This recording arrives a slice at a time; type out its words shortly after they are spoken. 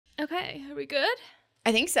Okay, are we good?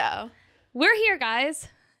 I think so. We're here, guys.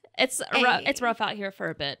 It's rough out here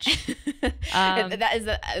for a bitch. Is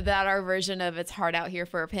that our version of it's hard out here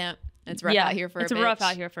for a pimp? It's rough out here for a bitch. It's rough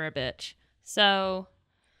out here for a bitch. So,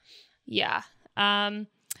 yeah.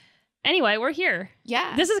 Anyway, we're here.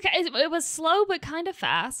 Yeah. It was slow but kind of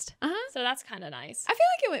fast. So that's kind of nice. I feel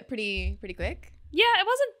like it went pretty quick. Yeah,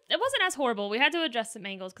 it wasn't as horrible. We had to adjust some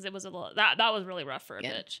angles because it was a little that was really rough for a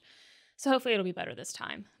bitch. So hopefully it'll be better this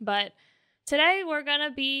time. But today we're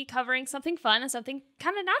gonna be covering something fun and something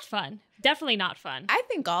kind of not fun. Definitely not fun. I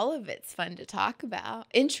think all of it's fun to talk about.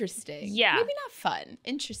 Interesting. Yeah. Maybe not fun.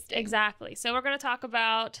 Interesting. Exactly. So we're gonna talk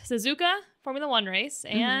about Suzuka Formula One race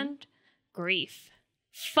and grief.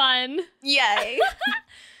 Fun. Yay.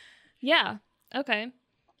 Yeah. Okay.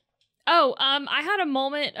 Oh, I had a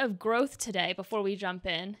moment of growth today before we jump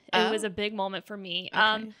in. It was a big moment for me.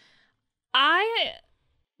 Okay. I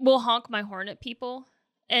will honk my horn at people,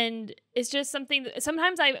 and it's just something that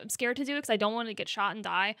sometimes I'm scared to do because I don't want to get shot and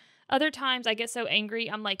die. Other times I get so angry,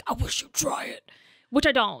 I'm like, I wish you'd try it, which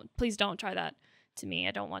I don't. Please don't try that to me.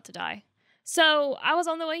 I don't want to die. So I was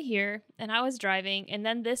on the way here, and I was driving, and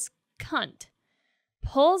then this cunt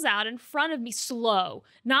pulls out in front of me slow.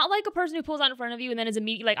 Not like a person who pulls out in front of you and then is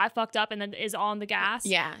immediately like, I fucked up and then is on the gas.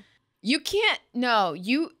 Yeah. You can't, no,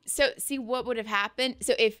 so see what would have happened.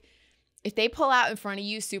 So if they pull out in front of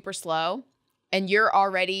you super slow and you're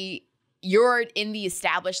in the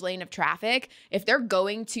established lane of traffic, if they're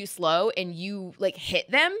going too slow and you like hit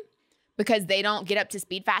them because they don't get up to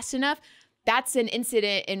speed fast enough, that's an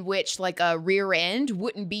incident in which like a rear end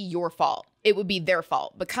wouldn't be your fault. It would be their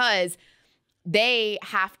fault because they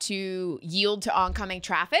have to yield to oncoming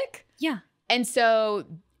traffic. Yeah. And so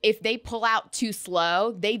if they pull out too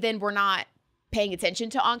slow, they then were not paying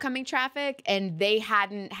attention to oncoming traffic and they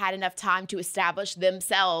hadn't had enough time to establish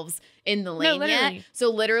themselves in the lane yet.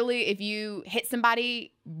 So literally if you hit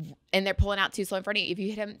somebody and they're pulling out too slow in front of you, if you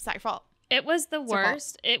hit them, it's not your fault. It was the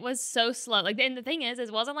worst. It was so slow. Like, and the thing is,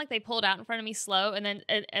 it wasn't like they pulled out in front of me slow and then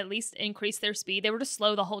at least increased their speed. They were just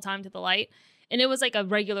slow the whole time to the light. And it was like a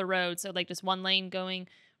regular road. So like just one lane going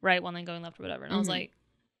right, one lane going left or whatever. And I was like,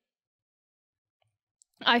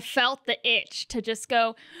 I felt the itch to just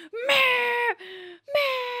go, meep,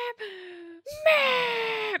 meep,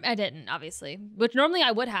 meep. I didn't, obviously, which normally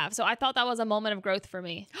I would have. So I thought that was a moment of growth for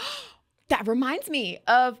me. That reminds me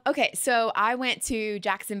of, okay, so I went to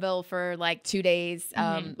Jacksonville for like 2 days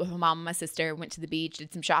with my mom and my sister, went to the beach,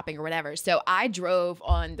 did some shopping or whatever. So I drove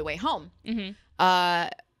on the way home.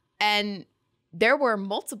 And there were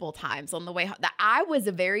multiple times on the way home that I was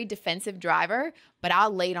a very defensive driver, but I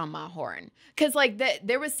laid on my horn. Because like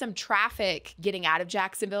there was some traffic getting out of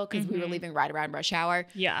Jacksonville because we were leaving right around rush hour.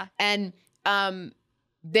 Yeah. And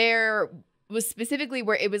there was specifically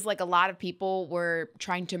where it was like a lot of people were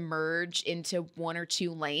trying to merge into 1 or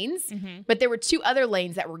 2 lanes. But there were 2 other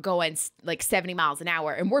lanes that were going like 70 miles an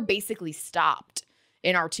hour. And we're basically stopped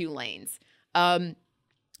in our 2 lanes.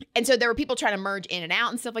 And so there were people trying to merge in and out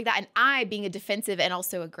and stuff like that. And I, being a defensive and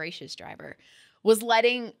also a gracious driver, was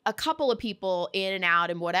letting a couple of people in and out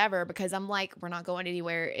and whatever because I'm like, we're not going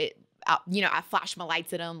anywhere. I flash my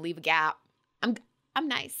lights at them, leave a gap. I'm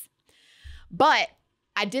nice. But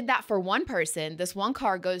I did that for one person. This one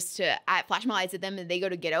car I flash my lights at them and they go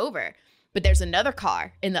to get over. But there's another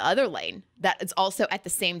car in the other lane that is also at the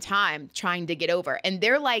same time trying to get over. And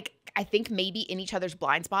they're like, I think maybe in each other's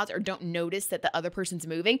blind spots or don't notice that the other person's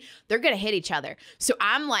moving. They're going to hit each other. So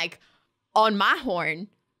I'm like on my horn.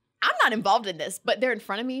 I'm not involved in this, but they're in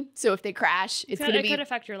front of me. So if they crash, it could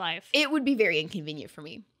affect your life. It would be very inconvenient for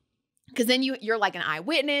me. Because then you're like an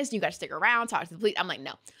eyewitness. You got to stick around, talk to the police. I'm like,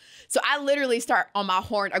 no. So I literally start on my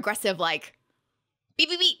horn aggressive, like beep,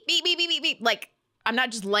 beep, beep, beep, beep, beep, beep, beep. Like I'm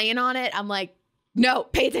not just laying on it. I'm like, no,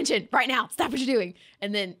 pay attention right now. Stop what you're doing.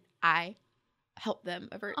 And then I help them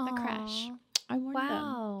avert the crash. I warned them.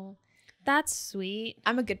 Wow. That's sweet.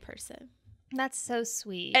 I'm a good person. That's so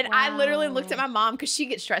sweet. And I literally looked at my mom because she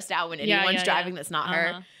gets stressed out when anyone's driving that's not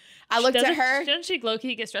her. I looked at her. Doesn't she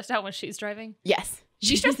low-key get stressed out when she's driving? Yes.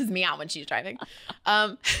 She stresses me out when she's driving.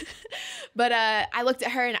 But I looked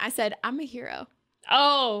at her and I said, I'm a hero.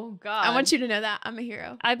 Oh, God. I want you to know that. I'm a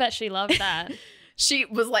hero. I bet she loved that. She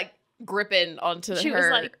was like gripping onto she her.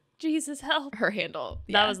 Was like, Jesus, help. Her handle.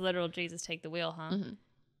 That was literal Jesus, take the wheel, huh?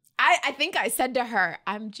 I think I said to her,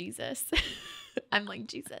 I'm Jesus. I'm like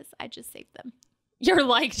Jesus. I just saved them. You're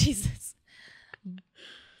like Jesus.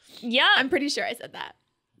 Yeah. I'm pretty sure I said that.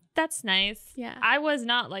 That's nice. Yeah. I was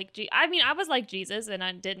not like I was like Jesus and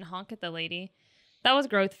I didn't honk at the lady. That was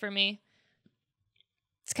growth for me.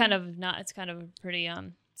 It's kind of a pretty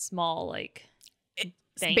small like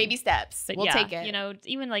thing. Baby steps. But we'll take it. You know,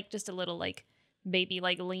 even like just a little like baby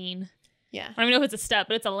like lean. Yeah. I don't even know if it's a step,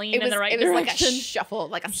 but it's a lean in the right direction. It was like a shuffle,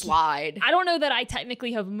 like a slide. I don't know that I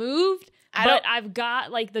technically have moved, but I've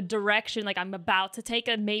got like the direction, like I'm about to take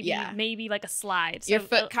a maybe like a slide. So, your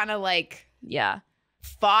foot kind of like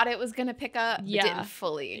thought it was gonna pick up, but didn't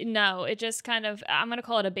fully. No, it just kind of. I'm gonna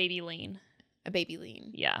call it a baby lean. A baby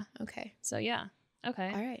lean. Yeah. Okay. So yeah. Okay.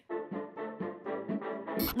 All right.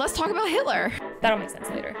 Let's talk about Hitler. That'll make sense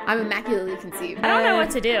later. I'm immaculately conceived. I don't know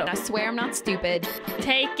what to do. I swear I'm not stupid.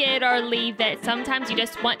 Take it or leave it. Sometimes you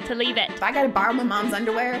just want to leave it. If I gotta borrow my mom's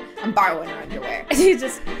underwear, I'm borrowing her underwear. You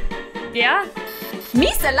just, yeah.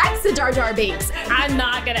 Misa likes the Jar Jar Binks. I'm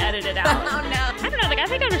not gonna edit it out. Oh no. I don't know. Like I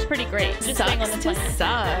think I'm just pretty great. Just staying on the planet.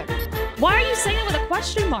 Suck. Why are you saying it with a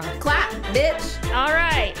question mark? Clap, bitch. All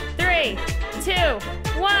right. 3,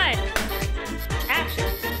 2, 1. Action.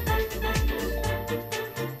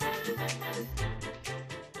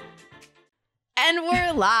 And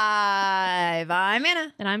we're live. I'm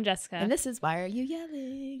Anna. And I'm Jessica. And this is Why Are You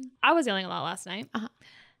Yelling? I was yelling a lot last night.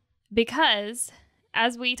 Because,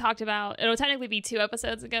 as we talked about, it'll technically be 2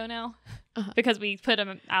 episodes ago now. Because we put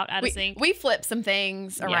them out out of sync. We flipped some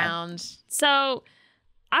things around. So,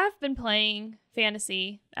 I've been playing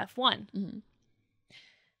Fantasy F1. Mm-hmm.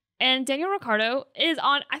 And Daniel Ricciardo is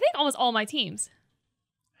on, I think, almost all my teams.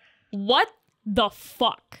 What the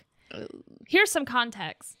fuck? Here's some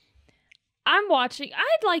context. I'm watching.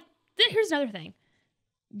 Here's another thing.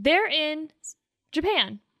 They're in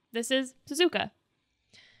Japan. This is Suzuka.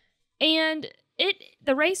 And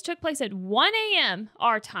the race took place at 1 a.m.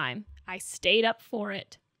 our time. I stayed up for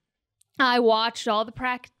it. I watched all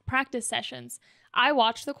the practice sessions. I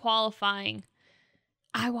watched the qualifying.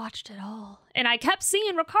 I watched it all. And I kept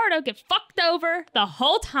seeing Ricciardo get fucked over the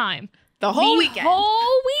whole time. The whole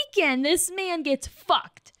weekend, this man gets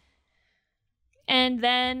fucked. And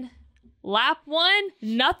then lap 1,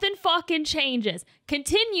 nothing fucking changes.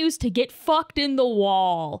 Continues to get fucked in the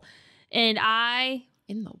wall. And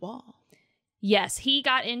In the wall? Yes, he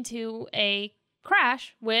got into a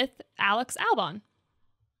crash with Alex Albon.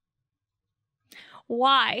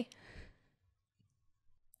 Why?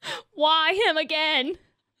 Why him again?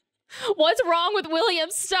 What's wrong with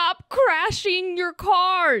Williams? Stop crashing your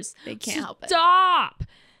cars. They can't help it. Stop.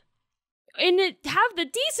 And have the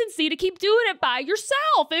decency to keep doing it by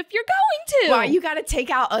yourself if you're going to. Why you got to take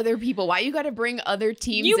out other people? Why you got to bring other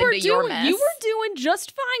teams into your mess? You were doing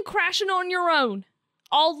just fine crashing on your own.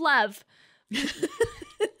 All love.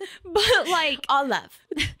 But like... All love.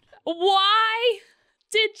 Why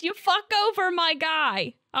did you fuck over my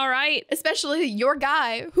guy? All right? Especially your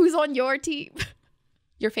guy who's on your team.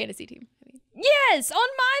 Your fantasy team. Yes, on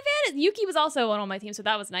my fantasy. Yuki was also on my team, so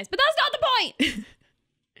that was nice. But that's not the point.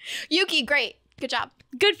 Yuki, great. Good job.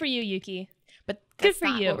 Good for you, Yuki. But good for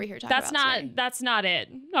you. What we're here talking about today. That's not it.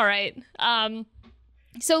 All right.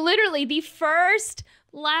 So literally the first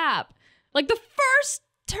lap, like the first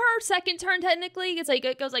second turn technically,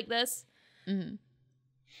 it goes like this. Mm-hmm.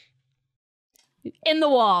 In the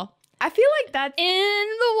wall. I feel like that's in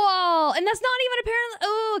the wall. And that's not even apparently.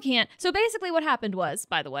 Oh, I can't. So basically what happened was,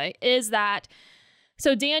 by the way, is that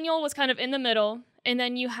so Daniel was kind of in the middle. And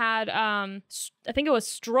then you had, I think it was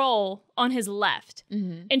Stroll on his left.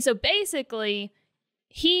 Mm-hmm. And so basically,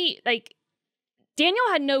 Daniel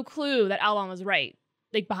had no clue that Albon was right,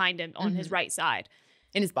 like behind him on his right side.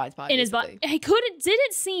 In his blind spot. He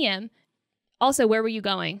didn't see him. Also, where were you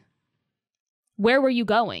going? Where were you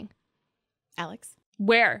going? Alex.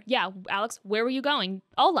 Where? Yeah, Alex, where were you going?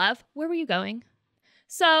 All love, where were you going?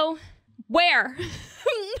 So, where? Where did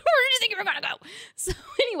you think you were gonna go? So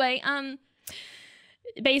anyway,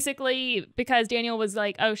 basically, because Daniel was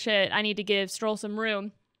like, oh shit, I need to give Stroll some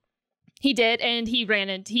room. He did, and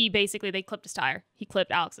they clipped his tire. He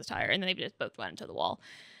clipped Alex's tire, and then they just both went into the wall.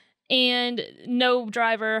 And no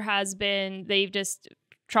driver they've just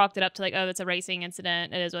chalked it up to like, oh, it's a racing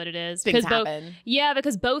incident. It is what it is. Things happen.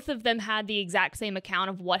 Because both of them had the exact same account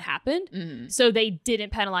of what happened. Mm-hmm. So they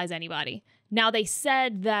didn't penalize anybody. Now, they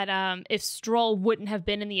said that if Stroll wouldn't have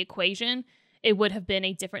been in the equation, it would have been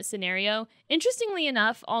a different scenario. Interestingly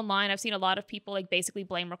enough, online, I've seen a lot of people like basically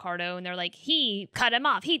blame Ricciardo, and they're like, he cut him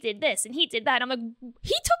off. He did this and he did that. I'm like,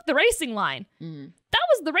 he took the racing line. Mm-hmm. That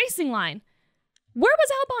was the racing line. Where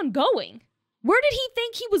was Albon going? Where did he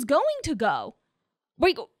think he was going to go?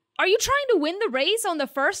 Wait, are you trying to win the race on the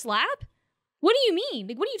first lap? What do you mean?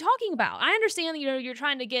 Like, what are you talking about? I understand that you're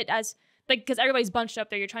trying to get as because everybody's bunched up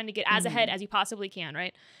there. You're trying to get as ahead as you possibly can,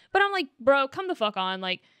 right? But I'm like, bro, come the fuck on.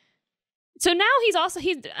 Like, so now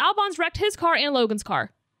Albon's wrecked his car and Logan's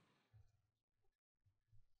car.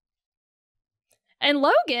 And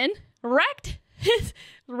Logan wrecked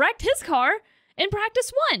wrecked his car in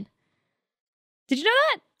practice 1. Did you know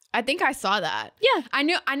that? I think I saw that. Yeah. I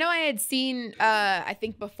know I had seen I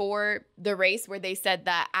think before the race where they said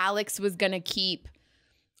that Alex was going to keep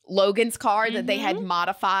Logan's car that they had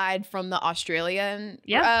modified from the Australian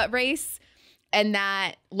race, and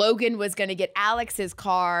that Logan was going to get Alex's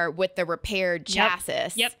car with the repaired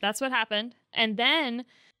chassis. Yep, that's what happened. And then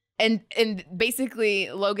and basically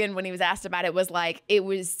Logan, when he was asked about it, was like it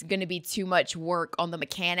was going to be too much work on the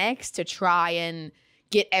mechanics to try and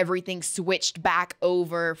get everything switched back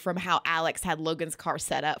over from how Alex had Logan's car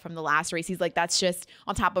set up from the last race. He's like, that's just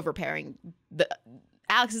on top of repairing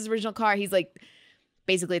Alex's original car. He's like,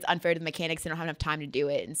 basically it's unfair to the mechanics. They don't have enough time to do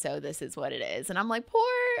it. And so this is what it is. And I'm like, poor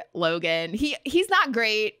Logan. He's not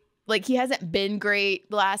great. Like, he hasn't been great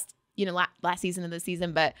the last season of the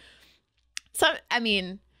season, but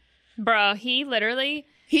bro, he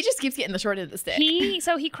just keeps getting the short end of the stick.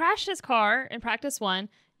 He crashed his car in practice 1.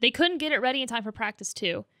 They couldn't get it ready in time for practice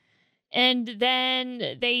 2. And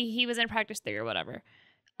then he was in practice 3 or whatever.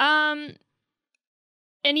 And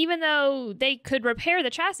even though they could repair the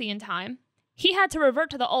chassis in time, he had to revert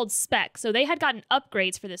to the old spec. So they had gotten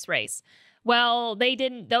upgrades for this race. Well, they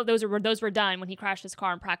didn't. Those were done when he crashed his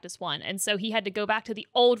car in practice 1. And so he had to go back to the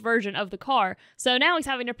old version of the car. So now he's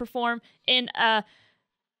having to perform in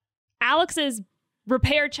Alex's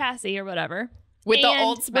repaired chassis or whatever. With the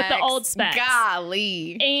old specs.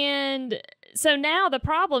 Golly. And so now the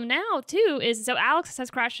problem too, is so Alex has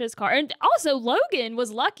crashed his car. And also Logan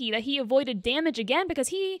was lucky that he avoided damage again because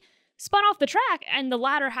he spun off the track and the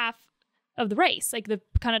latter half of the race, like the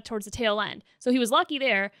kind of towards the tail end. So he was lucky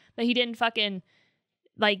there that he didn't fucking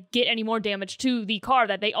like get any more damage to the car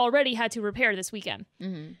that they already had to repair this weekend.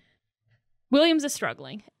 Mm-hmm. Williams is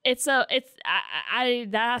struggling. That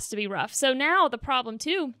has to be rough. So now the problem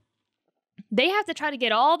too, they have to try to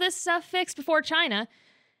get all this stuff fixed before China,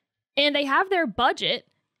 and they have their budget,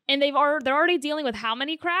 and they're already dealing with how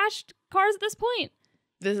many crashed cars at this point?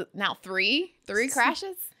 There's now three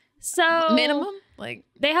crashes. So minimum, like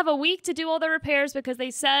they have a week to do all the repairs because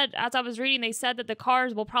they said, as I was reading, they said that the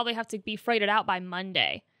cars will probably have to be freighted out by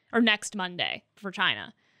Monday or next Monday for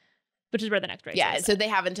China, which is where the next race is. Yeah, so they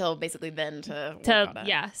have until basically then to work on it.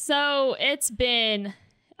 Yeah, so it's been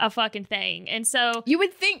a fucking thing. And so you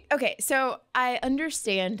would think, okay, so I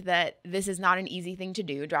understand that this is not an easy thing to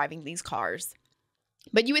do, driving these cars,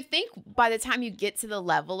 but you would think by the time you get to the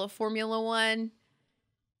level of Formula One,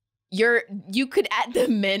 you could at the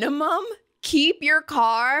minimum keep your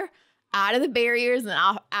car out of the barriers and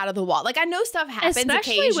out of the wall. Like, I know stuff happens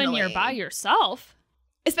especially when you're by yourself.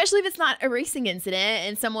 Especially if it's not a racing incident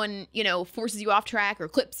and someone, forces you off track or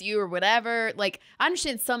clips you or whatever. Like, I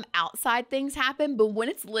understand some outside things happen, but when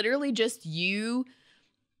it's literally just you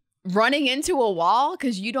running into a wall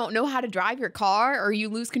because you don't know how to drive your car or you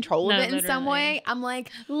lose control of it in some way, I'm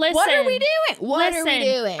like, what are we doing? What are we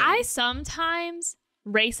doing? I sometimes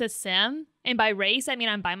race a sim. And by race, I mean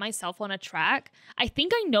I'm by myself on a track. I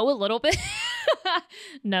think I know a little bit.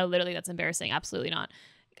 No, literally, that's embarrassing. Absolutely not.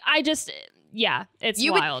 It's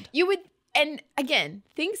wild. And again,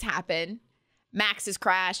 things happen. Max has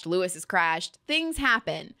crashed. Lewis has crashed. Things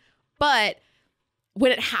happen. But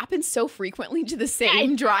when it happens so frequently to the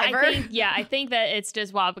same driver. I think that it's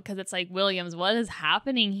just wild because it's like, Williams, what is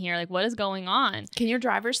happening here? Like, what is going on? Can your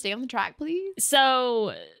driver stay on the track, please?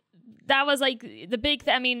 So that was like the big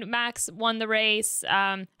thing. I mean, Max won the race.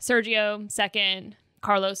 Sergio second.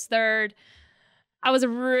 Carlos third. I was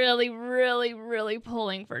really, really, really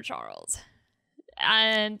pulling for Charles.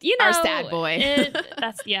 And, our sad boy.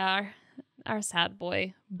 Our sad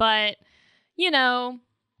boy. But, he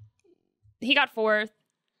got fourth.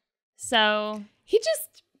 So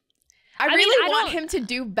I really want him to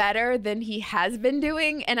do better than he has been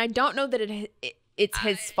doing. And I don't know that it's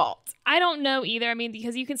his fault. I don't know either. I mean,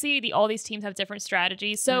 because you can see all these teams have different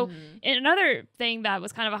strategies. So another thing that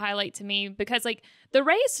was kind of a highlight to me, because like the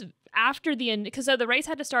race after because the race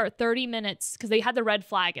had to start 30 minutes because they had the red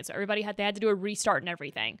flag. And so they had to do a restart and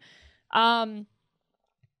everything.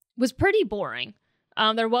 Was pretty boring.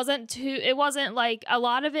 It wasn't like a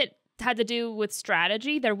lot of it had to do with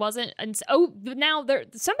strategy. There wasn't.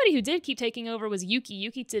 Somebody who did keep taking over was Yuki.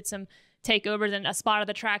 Yuki did some takeovers in a spot of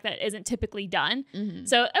the track that isn't typically done. Mm-hmm.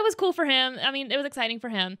 So it was cool for him. I mean, it was exciting for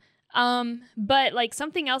him. But like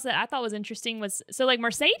something else that I thought was interesting was, so like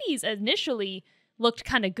Mercedes initially looked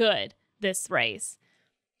kind of good this race.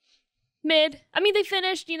 Mid. I mean, they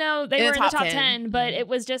finished, they were in the top 10, but it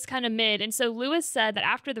was just kind of mid. And so Lewis said that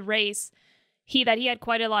after the race, he had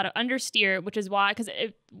quite a lot of understeer, which is why, because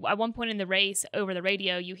at one point in the race over the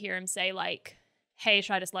radio, you hear him say like, hey,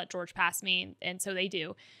 should I just let George pass me? And so they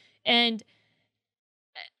do. And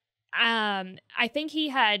I think he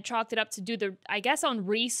had chalked it up to do I guess on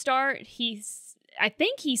restart, I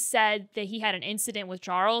think he said that he had an incident with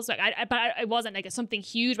Charles. Like, but it wasn't like something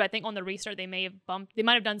huge. But I think on the restart they might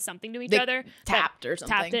have done something to each other, tapped or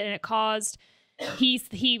something, tapped it, and it caused.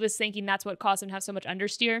 He was thinking that's what caused him to have so much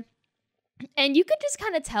understeer, and you could just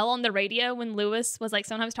kind of tell on the radio when Lewis was like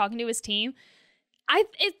sometimes talking to his team.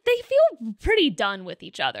 They feel pretty done with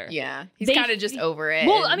each other. Yeah, he's kind of just over it.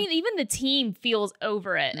 Well, I mean, even the team feels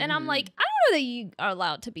over it, and I'm like, I don't know that you are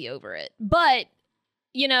allowed to be over it, but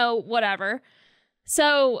whatever.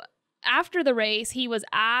 So after the race, he was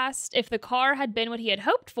asked if the car had been what he had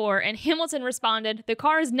hoped for, and Hamilton responded, "The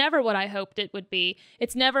car is never what I hoped it would be.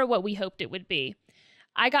 It's never what we hoped it would be.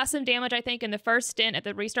 I got some damage, I think, in the first stint at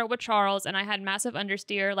the restart with Charles, and I had massive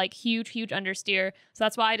understeer, like huge understeer. So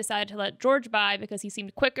that's why I decided to let George by, because he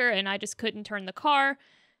seemed quicker, and I just couldn't turn the car."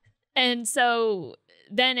 And so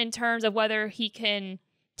then in terms of whether he can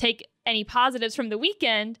take any positives from the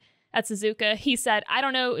weekend at Suzuka, he said, "I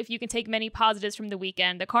don't know if you can take many positives from the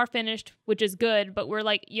weekend. The car finished, which is good, but we're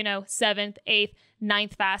like, 7th, 8th,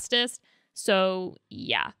 9th fastest. So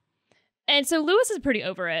yeah." And so Lewis is pretty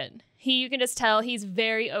over it. You can just tell he's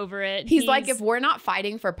very over it. He's like, if we're not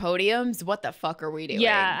fighting for podiums, what the fuck are we doing?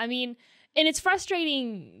 Yeah, I mean, and it's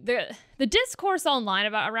frustrating. The discourse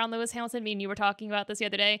online around Lewis Hamilton, me and you were talking about this the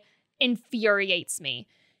other day, infuriates me,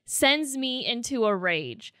 sends me into a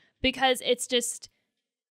rage, because it's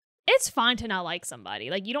fine to not like somebody.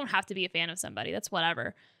 Like, you don't have to be a fan of somebody. That's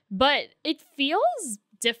whatever. But it feels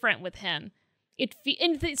different with him.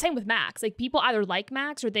 And the same with Max. Like, people either like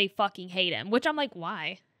Max or they fucking hate him, which I'm like,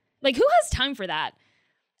 why? Like, who has time for that?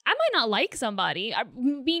 I might not like somebody,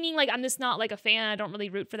 meaning like I'm just not like a fan. I don't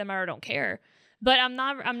really root for them or I don't care. But I'm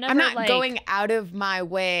not like, going out of my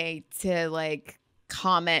way to like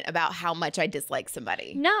comment about how much I dislike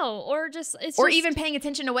somebody. No, or even paying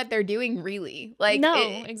attention to what they're doing, really. Like,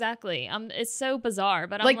 no, exactly. It's so bizarre,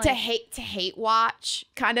 but I'm like to hate watch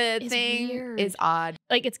kind of thing weird. Is odd.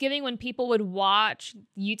 Like, it's giving when people would watch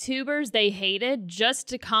YouTubers they hated just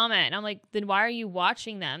to comment. I'm like, then why are you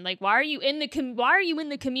watching them? Like, why are you in the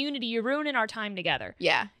community? You're ruining our time together.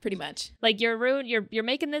 Yeah, pretty much. Like, you're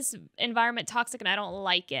making this environment toxic, and I don't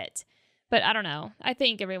like it. But I don't know. I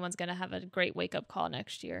think everyone's gonna have a great wake up call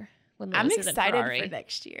next year when Lewis I'm is excited in Ferrari. for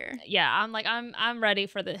next year. Yeah, I'm ready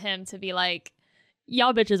for him to be like,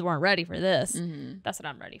 y'all bitches weren't ready for this. Mm-hmm. That's what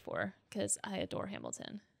I'm ready for, because I adore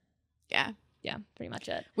Hamilton. Yeah, pretty much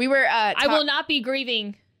it. We were. I will not be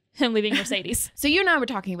grieving him leaving Mercedes. So you and I were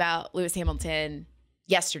talking about Lewis Hamilton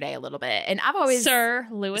yesterday a little bit, and I've always Sir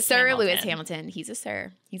Lewis Hamilton. He's a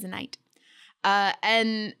sir. He's a knight.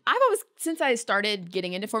 And I've always, since I started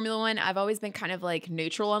getting into Formula One, I've always been kind of like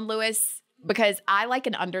neutral on Lewis, because I like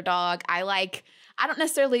an underdog. I don't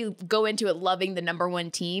necessarily go into it loving the number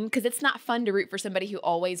one team, because it's not fun to root for somebody who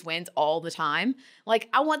always wins all the time. Like,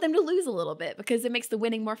 I want them to lose a little bit, because it makes the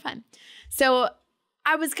winning more fun. So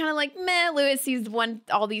I was kind of like, meh, Lewis, he's won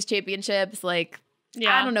all these championships. Like,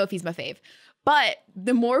 yeah. I don't know if he's my fave. But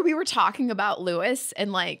the more we were talking about Lewis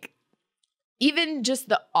and like, even just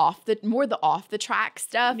the off the track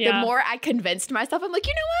stuff, the more I convinced myself. I'm like,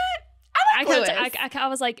 you know what? I like Lewis. I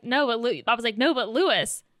was like, no, but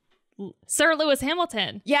Lewis, Sir Lewis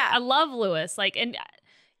Hamilton. Yeah, I love Lewis. Like, and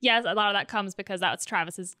yes, a lot of that comes because that's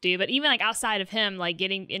Travis's due. But even like outside of him, like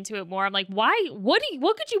getting into it more, I'm like, why? What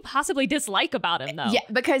could you possibly dislike about him though? Yeah,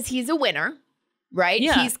 because he's a winner, right?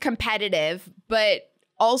 Yeah. He's competitive, but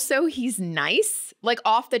also he's nice, like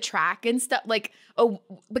off the track and stuff. Like,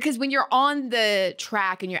 because when you're on the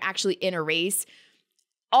track and you're actually in a race,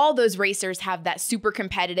 all those racers have that super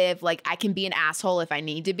competitive, like, I can be an asshole if I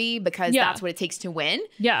need to be, because that's what it takes to win.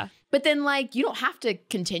 Yeah. But then, like, you don't have to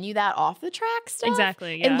continue that off the track stuff.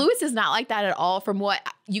 Exactly. Yeah. And Lewis is not like that at all, from what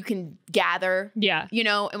you can gather. Yeah.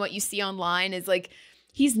 And what you see online is like,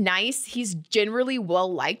 he's nice. He's generally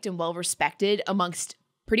well liked and well respected amongst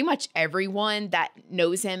pretty much everyone that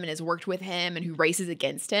knows him and has worked with him and who races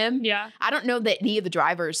against him. Yeah. I don't know that any of the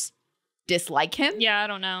drivers dislike him. Yeah, I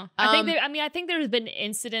don't know. I think there's been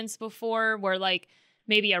incidents before where like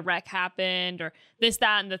maybe a wreck happened or this,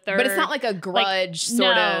 that, and the third. But it's not like a grudge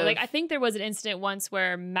sort of. Like, I think there was an incident once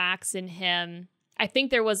where Max and him, I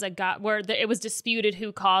think there was a guy where it was disputed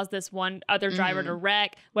who caused this one other driver to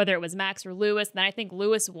wreck, whether it was Max or Lewis. And then I think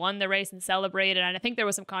Lewis won the race and celebrated. And I think there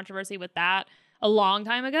was some controversy with that a long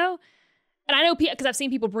time ago. And I know, because I've seen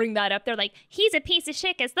people bring that up. They're like, he's a piece of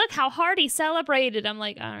shit, because look how hard he celebrated. I'm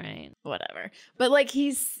like, all right. Whatever. But like,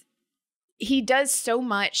 he does so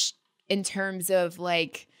much in terms of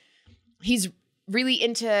like, he's really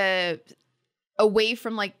away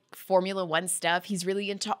from like Formula One stuff. He's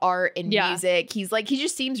really into art and music. He's like, he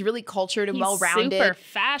just seems really cultured and well-rounded. Super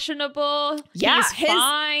fashionable. Yeah, he's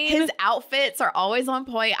fine. His outfits are always on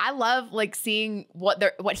point. I love like seeing what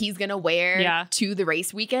he's gonna wear to the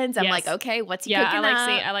race weekends. I'm like, okay, what's he cooking up?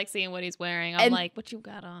 I like seeing what he's wearing. I'm like, what you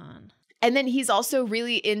got on? And then he's also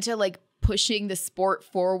really into like pushing the sport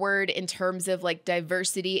forward in terms of like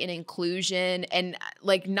diversity and inclusion, and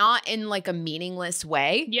like not in like a meaningless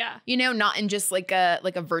way. Yeah. You know, not in just like a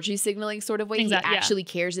virtue signaling sort of way. Exactly, he actually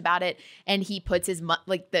cares about it, and he puts his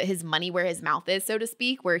his money where his mouth is, so to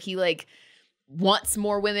speak, where he like wants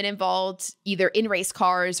more women involved either in race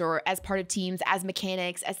cars or as part of teams, as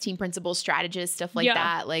mechanics, as team principals, strategists, stuff like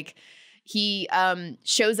that. Like he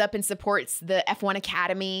shows up and supports the F1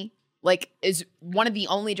 Academy, like is one of the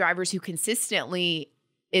only drivers who consistently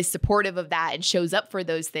is supportive of that and shows up for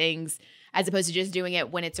those things, as opposed to just doing it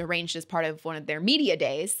when it's arranged as part of one of their media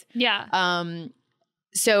days. Yeah.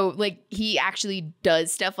 So like he actually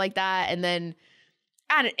does stuff like that. And then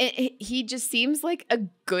he just seems like a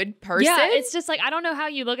good person. Yeah. It's just like, I don't know how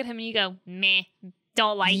you look at him and you go, meh,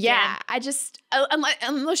 don't like him. Yeah. I just,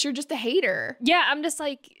 unless you're just a hater. Yeah. I'm just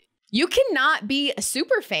like, you cannot be a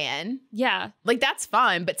super fan. Yeah. Like, that's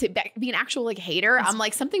fine. But to be an actual, like, hater, I'm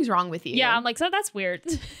like, something's wrong with you. Yeah, I'm like, so that's weird.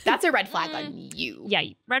 That's a red flag on you. Yeah,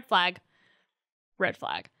 red flag. Red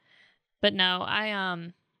flag. But no,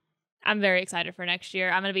 I'm very excited for next year.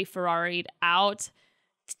 I'm going to be Ferrari'd out.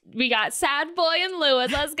 We got Sad Boy and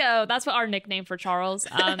Lewis. Let's go. That's what our nickname for Charles.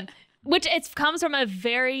 Which it comes from a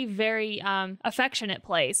very, very affectionate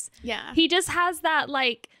place. Yeah. He just has that,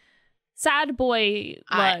 like, sad boy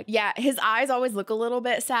look. Yeah, his eyes always look a little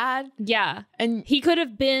bit sad. Yeah. And he could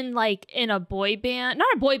have been like in a boy band,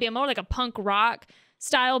 not a boy band, more like a punk rock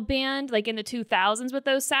style band, like in the 2000s with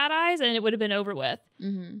those sad eyes, and it would have been over with.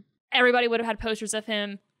 Mm-hmm. Everybody would have had posters of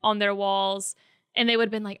him on their walls, and they would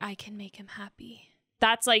have been like, I can make him happy.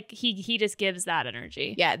 That's like, he just gives that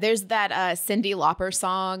energy. Yeah, there's that Cyndi Lauper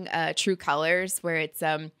song, True Colors, where it's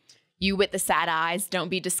you with the sad eyes, don't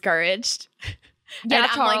be discouraged. Yeah,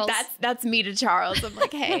 and Charles. I'm like, that's me to Charles. I'm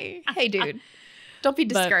like, hey, dude, don't be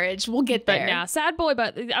discouraged. We'll get there. But yeah, sad boy,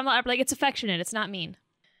 but I'm like, it's affectionate. It's not mean.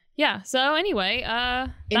 Yeah. So anyway,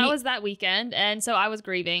 that was that weekend. And so I was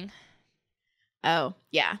grieving. Oh,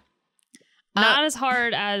 yeah. Not as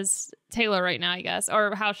hard as Taylor right now, I guess,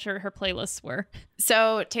 or how sure her playlists were.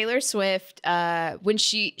 So Taylor Swift, when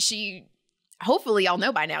she hopefully y'all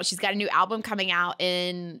know by now, she's got a new album coming out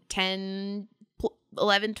in 10,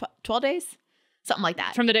 11, 12 days. Something like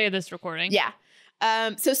that. From the day of this recording. Yeah.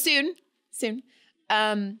 So soon,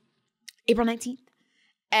 April 19th.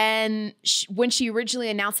 And when she originally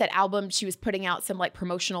announced that album, she was putting out some like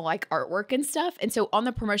promotional like artwork and stuff. And so on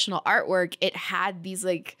the promotional artwork, it had these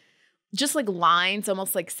like, just like lines,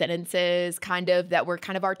 almost like sentences kind of that were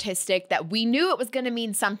kind of artistic, that we knew it was going to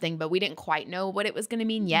mean something, but we didn't quite know what it was going to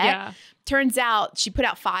mean yet. Yeah. Turns out she put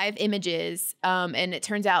out 5 images. And it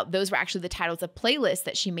turns out those were actually the titles of playlists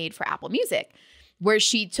that she made for Apple Music, where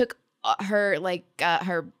she took her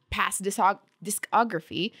past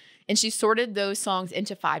discography and she sorted those songs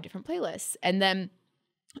into 5 different playlists. And then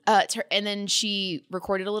she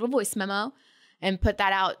recorded a little voice memo and put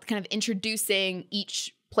that out, kind of introducing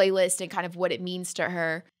each playlist and kind of what it means to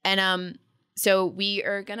her. And so we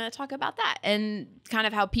are gonna talk about that and kind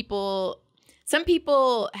of how some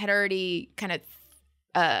people had already kind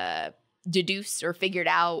of deduced or figured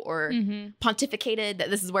out or pontificated that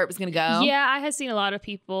this is where it was gonna go. Yeah, I had seen a lot of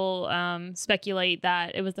people speculate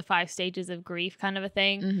that it was the 5 stages of grief kind of a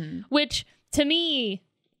thing, which to me,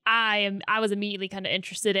 I was immediately kind of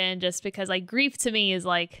interested in, just because like grief to me is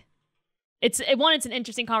like, it's an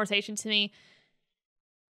interesting conversation to me.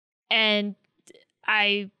 And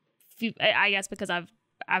I guess because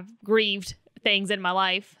I've grieved things in my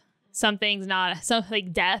life, some things not, some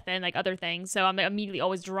like death and like other things. So I'm immediately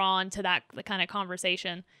always drawn to that kind of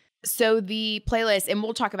conversation. So the playlist, and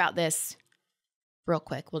we'll talk about this real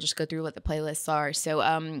quick. We'll just go through what the playlists are. So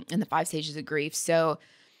in the 5 stages of grief. So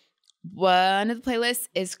one of the playlists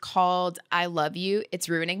is called I Love You, It's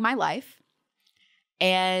Ruining My Life.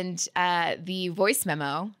 And the voice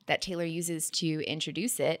memo that Taylor uses to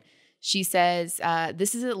introduce it, she says,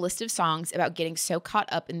 this is a list of songs about getting so caught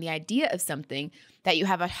up in the idea of something that you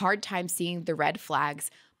have a hard time seeing the red flags,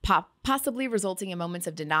 possibly resulting in moments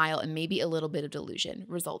of denial and maybe a little bit of delusion.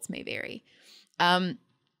 Results may vary. And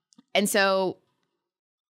so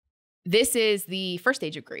this is the first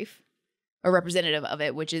stage of grief, a representative of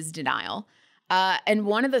it, which is denial. And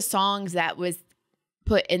one of the songs that was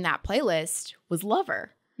put in that playlist was Lover.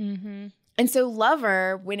 Mm-hmm. And so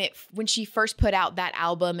Lover, when she first put out that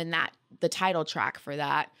album and the title track for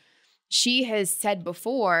that, she has said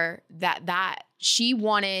before that she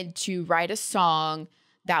wanted to write a song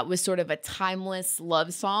that was sort of a timeless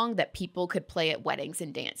love song that people could play at weddings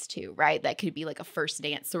and dance to, right? That could be like a first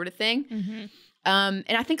dance sort of thing. Mm-hmm. And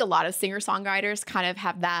I think a lot of singer-songwriters kind of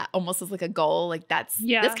have that almost as like a goal. Like that's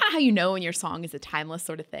kind of how you know when your song is a timeless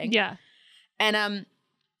sort of thing. Yeah. And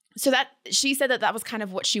so that she said that was kind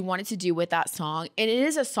of what she wanted to do with that song. And it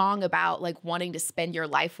is a song about like wanting to spend your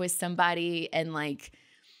life with somebody and like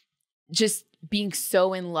just being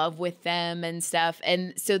so in love with them and stuff.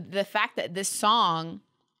 And so the fact that this song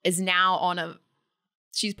is now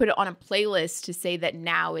she's put it on a playlist to say that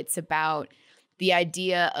now it's about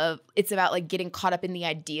it's about like getting caught up in the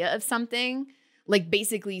idea of something, like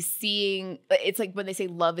basically seeing, it's like when they say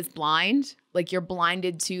love is blind, like you're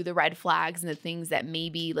blinded to the red flags and the things that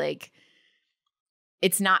maybe like,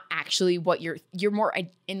 it's not actually what you're more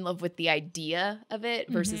in love with the idea of it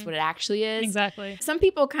versus what it actually is. Exactly. Some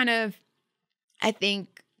people kind of, I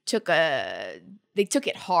think, took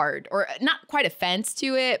it hard, or not quite offense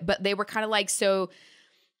to it, but they were kind of like, so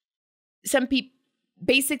some people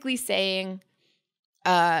basically saying,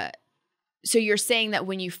 so you're saying that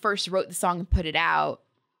when you first wrote the song and put it out,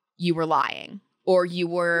 you were lying, or you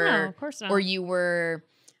were, no, of course not. Or you were,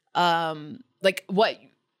 like what,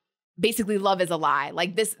 basically love is a lie.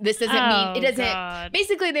 Like this doesn't mean, it doesn't, God.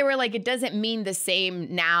 Basically they were like, it doesn't mean the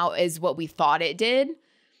same now as what we thought it did.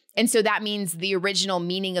 And so that means the original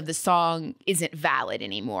meaning of the song isn't valid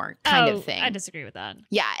anymore, kind of thing. I disagree with that.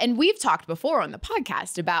 Yeah. And we've talked before on the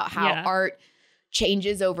podcast about how art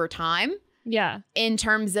changes over time. Yeah. In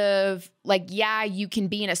terms of like, yeah, you can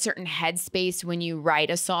be in a certain headspace when you write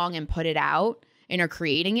a song and put it out and are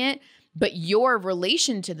creating it. But your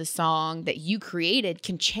relation to the song that you created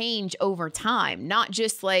can change over time, not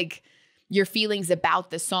just like your feelings about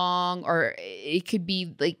the song, or it could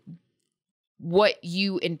be like what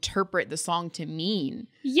you interpret the song to mean.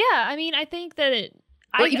 Yeah, I mean, I think that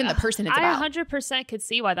or even the person it's about. I 100% could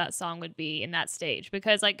see why that song would be in that stage,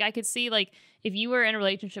 because like I could see like if you were in a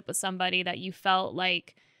relationship with somebody that you felt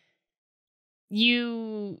like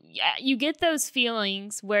you get those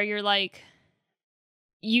feelings where you're like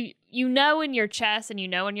you know in your chest and you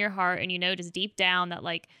know in your heart and you know just deep down that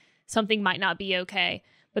like something might not be okay,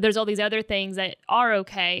 but there's all these other things that are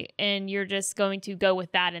okay and you're just going to go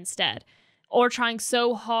with that instead, or trying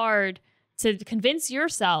so hard to convince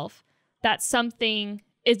yourself that something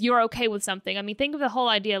is, you're okay with something. I mean, think of the whole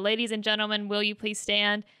idea, ladies and gentlemen, will you please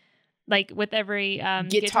stand? Like with every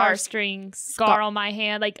guitar string scar on my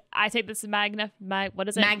hand, like I take this magnetic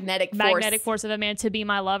force of a man to be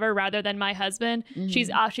my lover rather than my husband.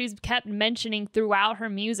 Mm-hmm. She's kept mentioning throughout her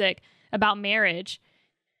music about marriage,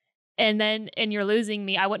 and you're losing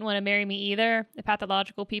me. I wouldn't want to marry me either. A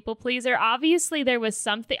pathological people pleaser. Obviously, there was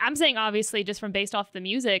something. I'm saying obviously just from based off the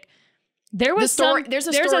music. There was there's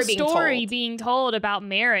a story being told about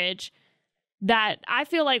marriage that I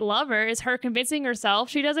feel like Lover is her convincing herself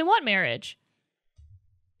she doesn't want marriage,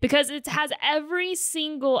 because it has every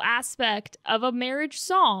single aspect of a marriage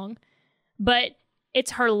song, but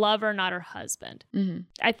it's her lover, not her husband. Mm-hmm.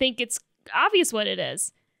 I think it's obvious what it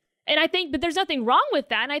is. And I think, but there's nothing wrong with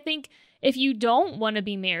that. And I think if you don't want to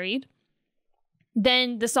be married,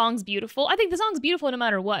 then the song's beautiful. I think the song's beautiful no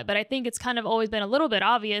matter what, but I think it's kind of always been a little bit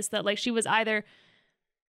obvious that like she was either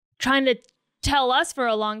trying to tell us for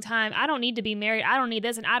a long time, I don't need to be married, I don't need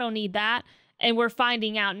this, and I don't need that. And we're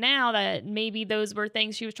finding out now that maybe those were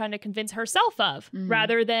things she was trying to convince herself of,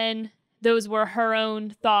 rather than those were her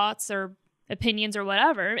own thoughts or opinions or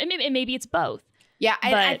whatever. And maybe it's both. Yeah,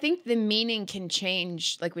 I think the meaning can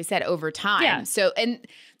change, like we said, over time. Yeah. So, and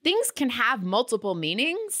things can have multiple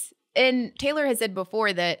meanings. And Taylor has said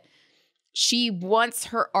before that she wants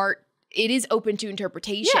her art, it is open to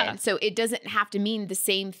interpretation. Yeah. So it doesn't have to mean the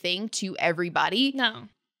same thing to everybody. No.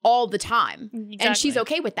 All the time. Exactly. And she's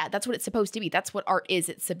okay with that. That's what it's supposed to be. That's what art is.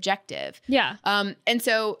 It's subjective. Yeah. And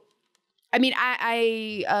so, I mean,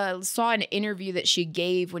 I saw an interview that she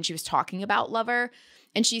gave when she was talking about Lover.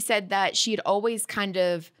 And she said that she had always kind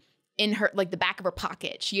of in her, like the back of her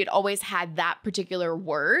pocket, she had always had that particular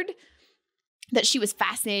word that she was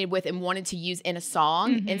fascinated with and wanted to use in a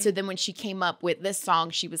song. Mm-hmm. And so then when she came up with this song,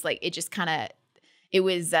 she was like, it just kind of, it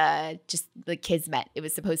was just the kismet. It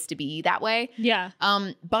was supposed to be that way. Yeah.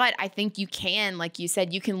 But I think you can, like you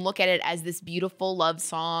said, you can look at it as this beautiful love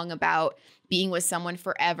song about being with someone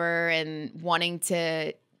forever and wanting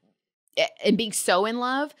to, and being so in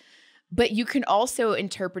love. But you can also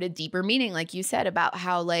interpret a deeper meaning, like you said, about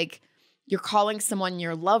how like you're calling someone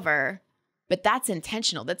your lover, but that's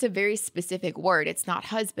intentional. That's a very specific word. It's not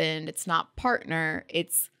husband. It's not partner.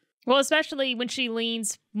 It's Well, especially when she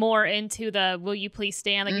leans more into the "Will you please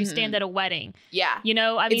stand?" Like you stand at a wedding. Yeah, you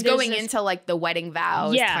know, I mean, it's going into like the wedding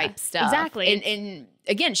vows type stuff. Exactly. And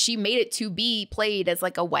again, she made it to be played as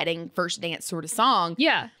like a wedding first dance sort of song.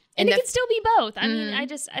 Yeah, and it can still be both. I mean,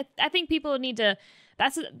 I think people need to.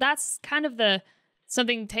 That's kind of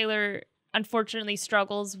something Taylor unfortunately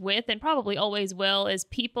struggles with, and probably always will, is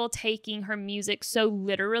people taking her music so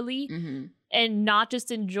literally. And not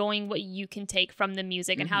just enjoying what you can take from the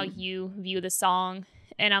music and how you view the song.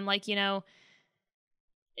 And I'm like, you know,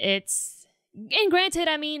 and granted,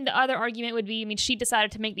 I mean, the other argument would be, I mean, she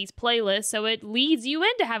decided to make these playlists, so it leads you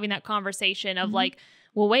into having that conversation of like,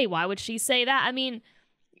 well, wait, why would she say that? I mean,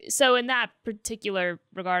 so in that particular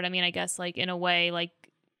regard, I mean, I guess like in a way, like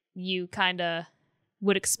you kind of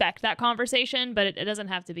would expect that conversation, but it doesn't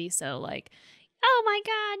have to be so like, oh my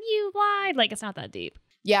God, you lied. Like, it's not that deep.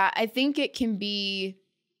 Yeah, I think it can be.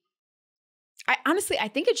 I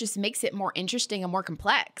think it just makes it more interesting and more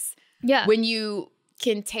complex. Yeah. When you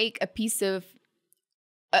can take a piece of,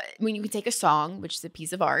 when you can take a song, which is a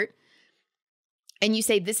piece of art, and you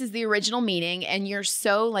say, this is the original meaning, and you're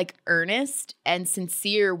so like earnest and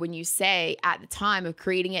sincere when you say at the time of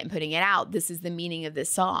creating it and putting it out, this is the meaning of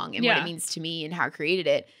this song and what it means to me and how I created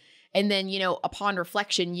it. And then, you know, upon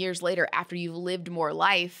reflection years later, after you've lived more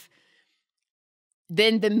life,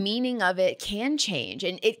 then the meaning of it can change,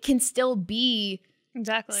 and it can still be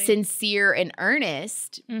sincere and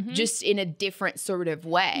earnest, just in a different sort of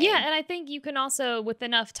way. Yeah, and I think you can also, with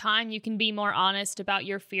enough time, you can be more honest about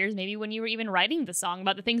your fears, maybe when you were even writing the song,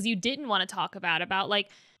 about the things you didn't want to talk about like,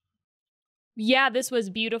 yeah, this was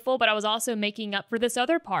beautiful, but I was also making up for this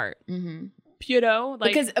other part. You know,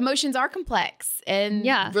 like, because emotions are complex and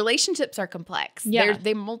relationships are complex. They're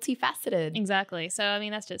multifaceted. Exactly. So, I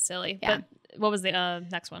mean, that's just silly. Yeah. But what was the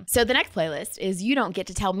next one? So the next playlist is You Don't Get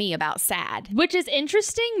to Tell Me About Sad. Which is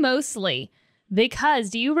interesting mostly because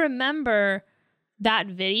do you remember that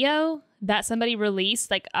video that somebody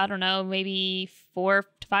released, like, I don't know, maybe 4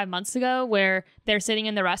 to 5 months ago, where they're sitting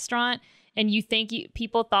in the restaurant and you think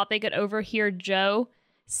people thought they could overhear Joe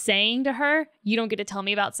saying to her, "You don't get to tell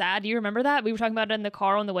me about sad." Do you remember that? We were talking about it in the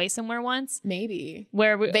car on the way somewhere once. Maybe.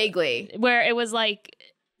 Vaguely. Where it was like,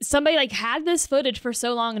 somebody like had this footage for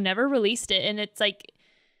so long and never released it. And it's like,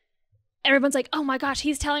 everyone's like, oh my gosh,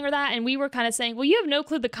 he's telling her that. And we were kind of saying, well, you have no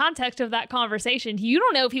clue the context of that conversation. You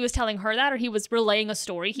don't know if he was telling her that or he was relaying a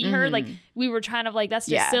story he heard. Like, we were trying to like, that's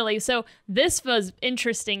just silly. So this was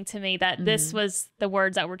interesting to me that this was the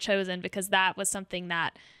words that were chosen, because that was something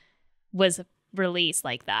that was released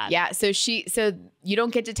like that. Yeah. So You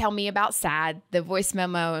Don't Get to Tell Me About Sad. The voice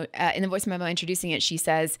memo, in the voice memo introducing it, she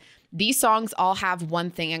says, these songs all have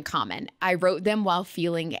one thing in common. I wrote them while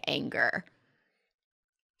feeling anger.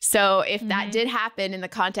 So if that did happen in the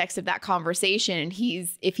context of that conversation, and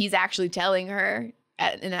if he's actually telling her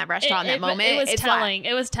in that restaurant in that moment, it was telling.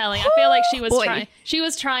 It was telling. I feel like she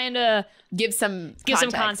was trying to give some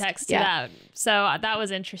context to that. So that was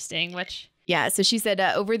interesting, Yeah. So she said,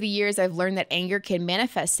 over the years, I've learned that anger can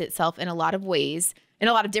manifest itself in a lot of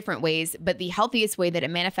different ways. But the healthiest way that it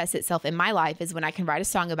manifests itself in my life is when I can write a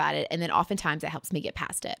song about it. And then oftentimes it helps me get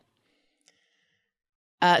past it.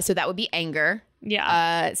 So that would be anger.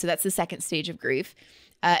 Yeah. So that's the second stage of grief.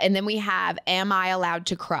 And then we have Am I Allowed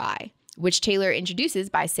to Cry? Which Taylor introduces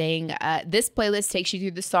by saying, this playlist takes you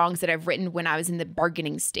through the songs that I've written when I was in the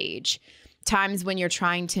bargaining stage. Times when you're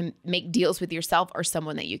trying to make deals with yourself or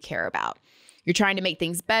someone that you care about. You're trying to make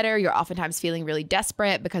things better. You're oftentimes feeling really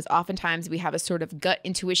desperate, because oftentimes we have a sort of gut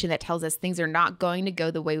intuition that tells us things are not going to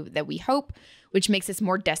go the way that we hope, which makes us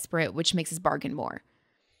more desperate, which makes us bargain more.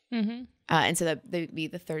 And so that would be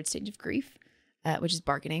the third stage of grief, which is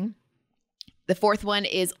bargaining. The fourth one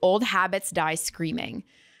is Old Habits Die Screaming.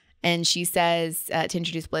 And she says, to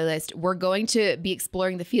introduce playlist, we're going to be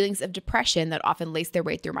exploring the feelings of depression that often lace their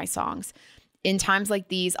way through my songs. In times like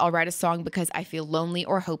these, I'll write a song because I feel lonely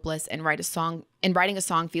or hopeless, and writing a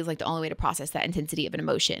song feels like the only way to process that intensity of an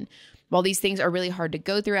emotion. While these things are really hard to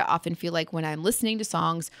go through, I often feel like when I'm listening to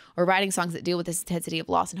songs or writing songs that deal with this intensity of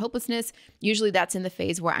loss and hopelessness, usually that's in the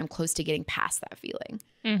phase where I'm close to getting past that feeling.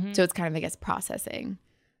 So it's kind of, I guess, processing.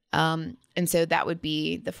 And so that would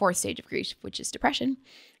be the fourth stage of grief, which is depression.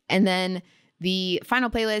 And then the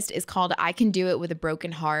final playlist is called I Can Do It With a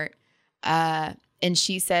Broken Heart. And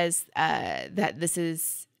she says that this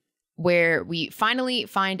is where we finally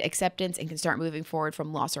find acceptance and can start moving forward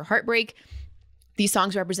from loss or heartbreak. These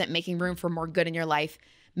songs represent making room for more good in your life,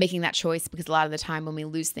 making that choice, because a lot of the time when we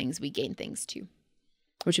lose things, we gain things too,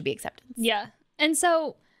 which would be acceptance. Yeah. And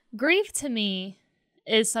so grief to me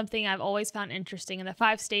is something I've always found interesting. And the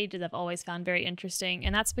 5 stages I've always found very interesting.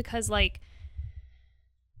 And that's because, like,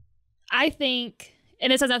 I think,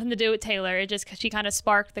 and this has nothing to do with Taylor, it just, she kind of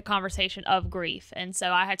sparked the conversation of grief. And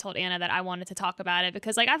so I had told Anna that I wanted to talk about it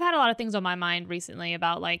because like I've had a lot of things on my mind recently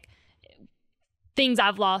about like things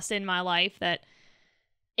I've lost in my life that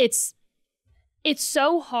it's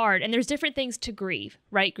so hard. And there's different things to grieve,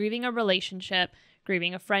 right? Grieving a relationship,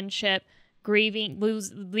 grieving a friendship,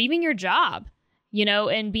 leaving your job, you know,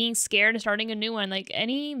 and being scared of starting a new one. Like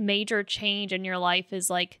any major change in your life is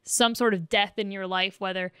like some sort of death in your life,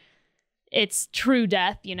 whether it's true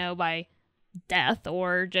death, you know, by death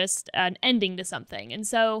or just an ending to something. And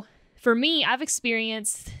so for me, I've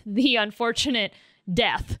experienced the unfortunate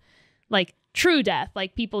death, like true death,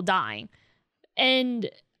 like people dying. And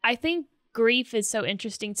I think grief is so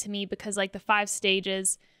interesting to me because like the 5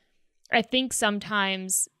 stages, I think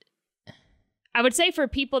sometimes I would say for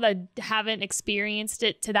people that haven't experienced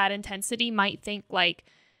it to that intensity might think like,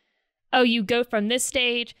 oh, you go from this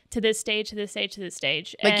stage to this stage to this stage to this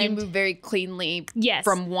stage. Like you move very cleanly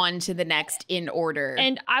from one to the next in order.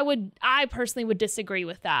 And I personally would disagree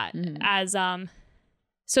with that. As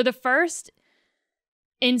so the first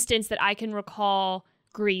instance that I can recall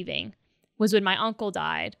grieving was when my uncle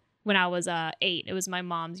died when I was 8. It was my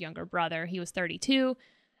mom's younger brother. He was 32.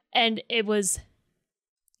 And it was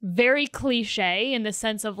very cliche in the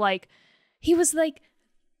sense of like, he was like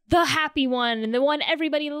the happy one and the one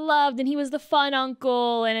everybody loved, and he was the fun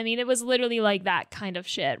uncle. And I mean, it was literally like that kind of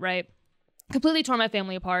shit, right? Completely tore my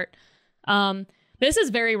family apart. This is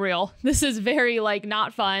very real. This is very like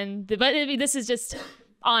not fun, but this is just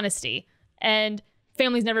honesty. And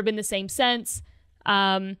family's never been the same since.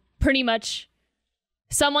 Pretty much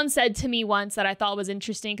someone said to me once that I thought was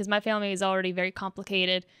interesting because my family is already very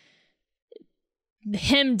complicated.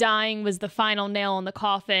 Him dying was the final nail in the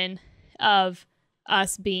coffin of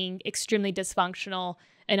us being extremely dysfunctional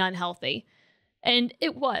and unhealthy. And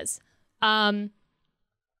it was. So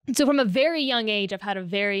from a very young age, I've had a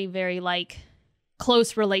very, very like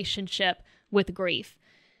close relationship with grief.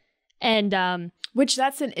 And which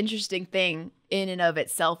that's an interesting thing in and of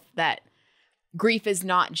itself, that grief is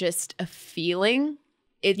not just a feeling.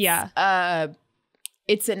 It's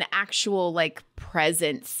it's an actual like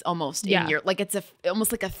presence almost in your, like it's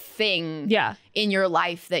almost like a thing in your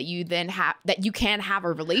life that you then have, that you can have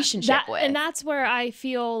a relationship with. And that's where I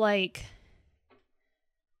feel like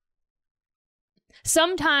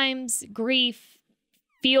sometimes grief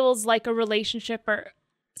feels like a relationship or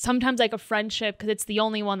sometimes like a friendship because it's the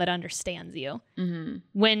only one that understands you.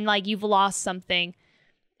 When like you've lost something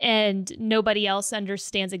and nobody else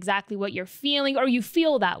understands exactly what you're feeling, or you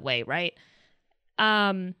feel that way, right?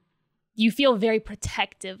 You feel very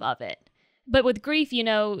protective of it. But with grief, you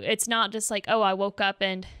know, it's not just like, oh, I woke up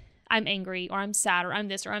and I'm angry or I'm sad or I'm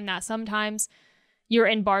this or I'm that. Sometimes you're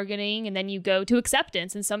in bargaining and then you go to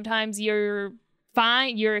acceptance, and sometimes you're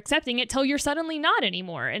fine, you're accepting it till you're suddenly not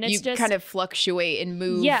anymore. And it's just kind of fluctuate and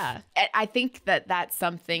move. Yeah. I think that that's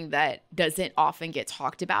something that doesn't often get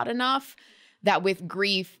talked about enough, that with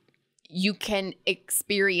grief, you can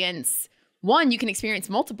experience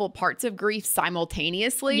multiple parts of grief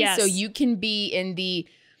simultaneously. Yes. So you can be in the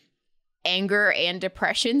anger and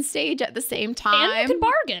depression stage at the same time. And you can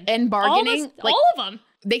bargain. And bargaining. All of them.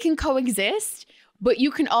 They can coexist, but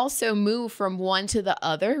you can also move from one to the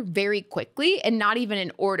other very quickly and not even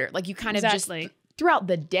in order. Like you kind of just throughout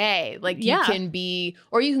the day, like you can be,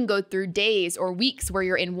 or you can go through days or weeks where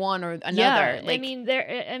you're in one or another. Yeah. Like,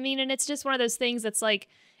 and it's just one of those things that's like,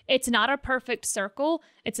 it's not a perfect circle.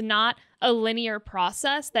 It's not a linear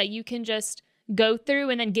process that you can just go through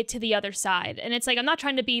and then get to the other side. And it's like, I'm not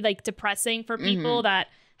trying to be like depressing for people that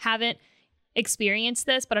haven't experienced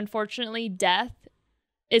this, but unfortunately death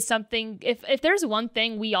is something, if there's one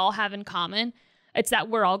thing we all have in common, it's that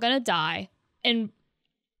we're all going to die and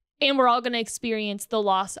we're all going to experience the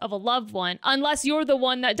loss of a loved one, unless you're the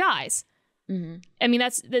one that dies. I mean,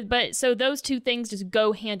 but so those two things just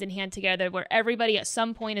go hand in hand together, where everybody at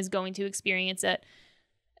some point is going to experience it.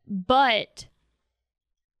 But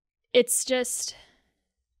it's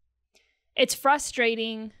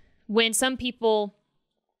frustrating when some people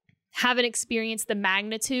haven't experienced the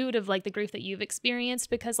magnitude of like the grief that you've experienced,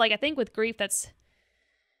 because like, I think with grief, that's,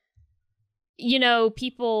 you know,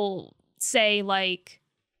 people say like,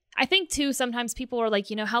 I think too, sometimes people are like,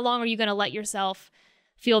 you know, how long are you going to let yourself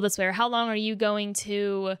feel this way? Or how long are you going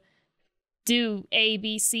to do A,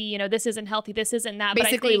 B, C, you know, this isn't healthy, this isn't that.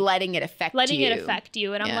 Basically letting it affect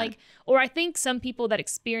you. And I'm like, or I think some people that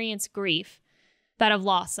experience grief that have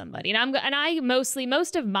lost somebody, and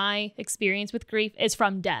most of my experience with grief is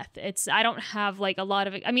from death. I don't have like a lot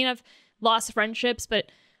of, I mean, I've lost friendships, but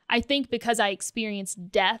I think because I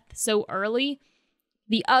experienced death so early,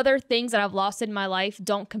 the other things that I've lost in my life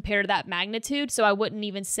don't compare to that magnitude. So I wouldn't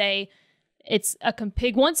even say it's a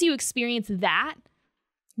once you experience that,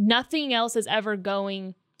 nothing else is ever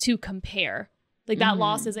going to compare. Like that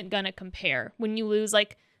loss isn't going to compare when you lose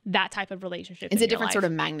like that type of relationship. It's a different sort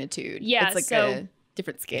of magnitude. Yeah. It's like so a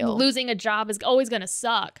different scale. Losing a job is always going to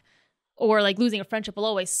suck, or like losing a friendship will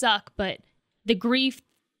always suck. But the grief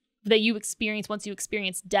that you experience once you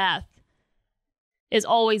experience death is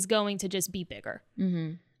always going to just be bigger.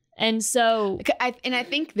 Mm-hmm. And so, I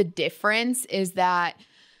think the difference is that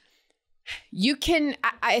you can,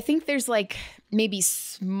 I think there's like maybe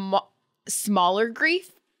smaller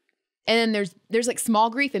grief, and then there's like small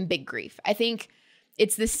grief and big grief. I think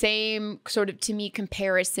it's the same sort of, to me,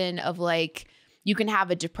 comparison of like, you can have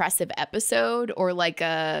a depressive episode or like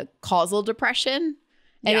a causal depression,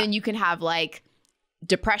 and then you can have like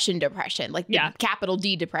depression, like the capital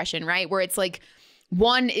D depression, right? Where it's like,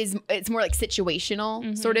 it's more like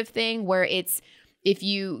situational sort of thing, where it's, if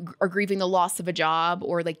you are grieving the loss of a job,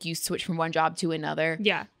 or like you switch from one job to another.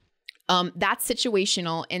 Yeah. That's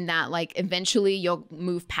situational in that like eventually you'll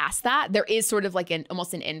move past that. There is sort of like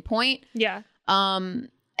almost an end point. Yeah. And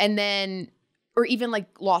then, or even like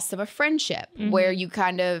loss of a friendship where you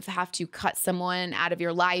kind of have to cut someone out of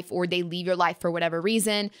your life, or they leave your life for whatever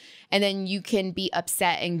reason. And then you can be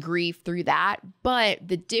upset and grieve through that. But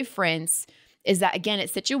the difference is that, again,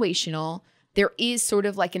 it's situational. There is sort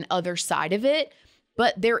of like an other side of it,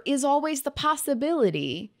 but there is always the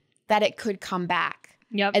possibility that it could come back.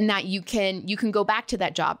 Yep. And that you can go back to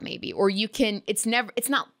that job maybe, or you can, it's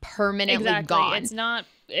not permanently gone. It's not,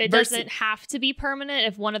 it doesn't have to be permanent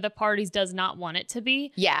if one of the parties does not want it to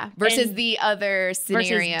be. Yeah. Versus the other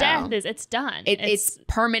scenario. Versus death is, it's done. It's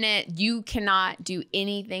permanent. You cannot do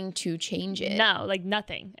anything to change it. No, like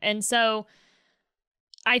nothing. And so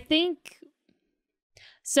I think,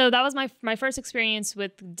 so that was my first experience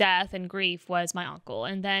with death and grief was my uncle.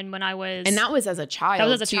 And then when I was... And that was as a child, that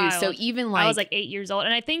was as a child. So even like... I was like 8 years old.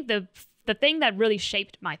 And I think the thing that really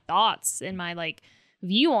shaped my thoughts and my like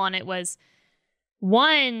view on it was,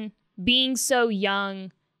 one, being so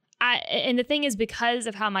young. And the thing is, because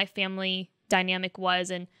of how my family dynamic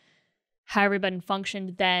was and how everybody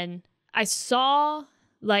functioned then, I saw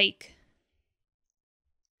like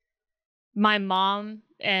my mom,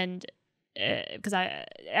 and because I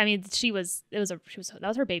mean, that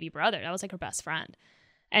was her baby brother. That was like her best friend.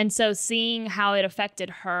 And so seeing how it affected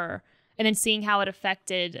her, and then seeing how it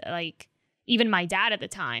affected like even my dad at the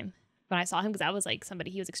time when I saw him, because I was like somebody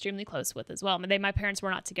he was extremely close with as well. I mean, my parents were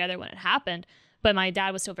not together when it happened, but my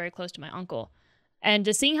dad was still very close to my uncle. And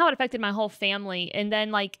just seeing how it affected my whole family. And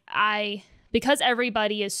then like because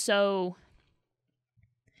everybody is so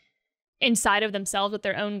inside of themselves with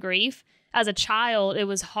their own grief, as a child, it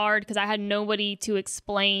was hard because I had nobody to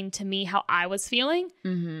explain to me how I was feeling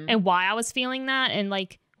and why I was feeling that, and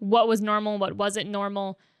like what was normal, what wasn't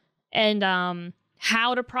normal, and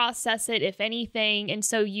how to process it, if anything. And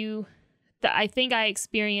so I think I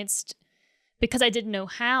experienced, because I didn't know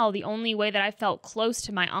how, the only way that I felt close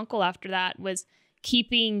to my uncle after that was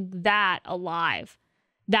keeping that alive.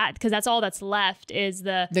 That, because that's all that's left is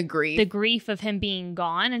the grief of him being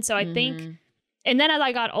gone. And so I think, and then as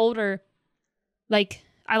I got older, like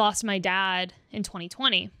I lost my dad in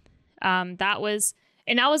 2020. That was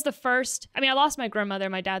the first, I mean, I lost my grandmother,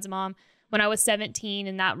 my dad's mom, when I was 17.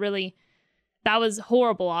 And that was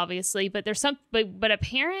horrible, obviously. But but a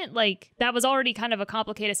parent, like that was already kind of a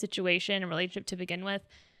complicated situation and relationship to begin with.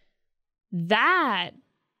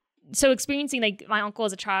 So experiencing like my uncle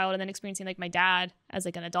as a child and then experiencing like my dad as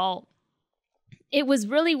like an adult, it was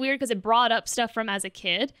really weird because it brought up stuff from as a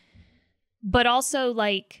kid, but also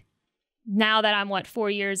like now that I'm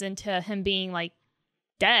 4 years into him being like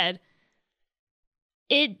dead,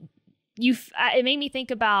 it made me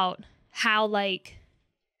think about how like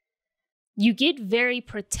you get very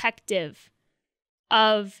protective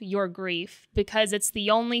of your grief because it's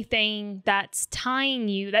the only thing that's tying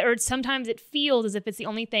you, or sometimes it feels as if it's the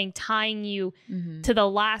only thing tying you to the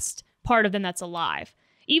last part of them that's alive.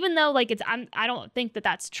 Even though like I don't think that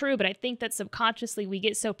that's true, but I think that subconsciously we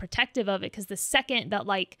get so protective of it because the second that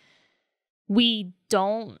like we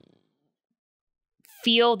don't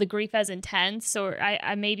feel the grief as intense, or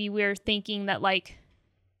maybe we're thinking that like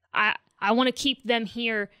I want to keep them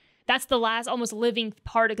here. That's the last almost living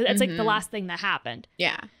part of it. That's like the last thing that happened.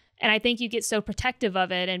 Yeah. And I think you get so protective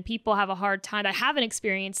of it, and people have a hard time that haven't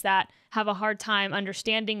experienced that, have a hard time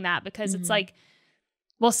understanding that, because it's like,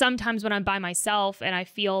 well, sometimes when I'm by myself and I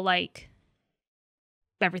feel like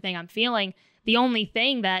everything I'm feeling, the only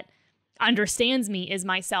thing that understands me is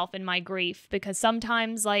myself and my grief, because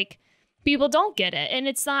sometimes like people don't get it, and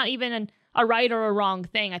it's not even a right or a wrong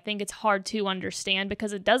thing. I think it's hard to understand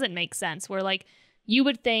because it doesn't make sense. Where like you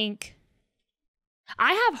would think,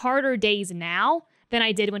 I have harder days now than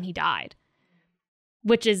I did when he died,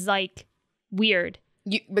 which is like weird.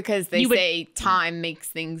 Because they say time makes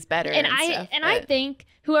things better. And I think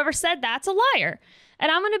whoever said that's a liar.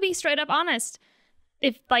 And I'm going to be straight up honest.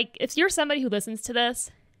 If you're somebody who listens to this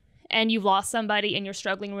and you've lost somebody and you're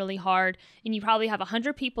struggling really hard and you probably have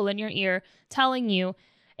 100 people in your ear telling you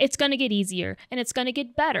it's going to get easier and it's going to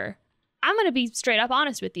get better, I'm going to be straight up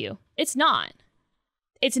honest with you. It's not.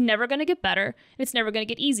 It's never going to get better and it's never going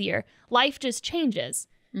to get easier. Life just changes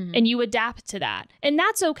and you adapt to that. And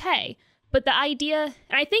that's okay. But the idea,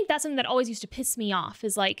 and I think that's something that always used to piss me off,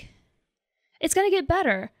 is like, it's going to get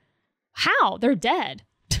better. How? They're dead.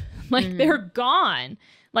 Like, they're gone.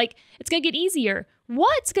 Like, it's going to get easier.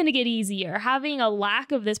 What's going to get easier? Having a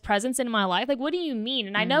lack of this presence in my life? Like, what do you mean?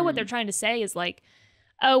 And I know what they're trying to say is like,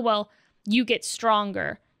 oh, well, you get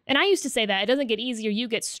stronger. And I used to say that. It doesn't get easier, you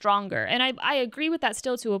get stronger. And I agree with that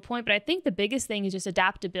still to a point, but I think the biggest thing is just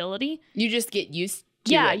adaptability. You just get used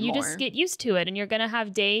to it more. You just get used to it. And you're going to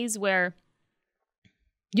have days where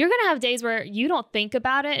you don't think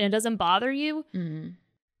about it and it doesn't bother you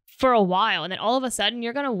for a while. And then all of a sudden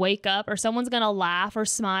you're going to wake up or someone's going to laugh or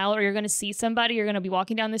smile or you're going to see somebody, you're going to be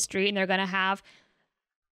walking down the street and they're going to have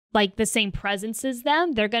like the same presence as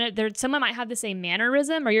them. Someone might have the same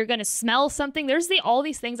mannerism or you're going to smell something. There's all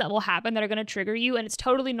these things that will happen that are going to trigger you. And it's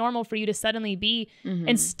totally normal for you to suddenly be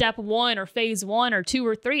in step 1 or phase 1 or 2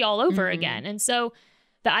 or 3 all over again. And so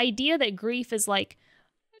the idea that grief is like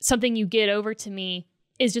something you get over, to me,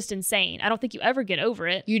 is just insane. I don't think you ever get over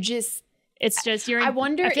it. I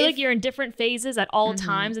feel like you're in different phases at all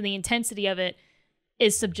times and the intensity of it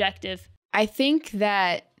is subjective. I think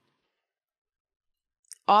that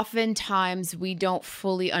oftentimes we don't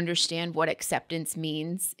fully understand what acceptance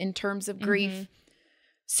means in terms of grief.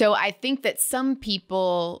 So I think that some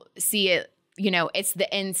people see it, it's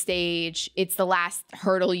the end stage. It's the last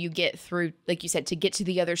hurdle you get through, like you said, to get to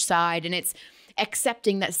the other side. And it's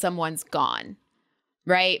accepting that someone's gone.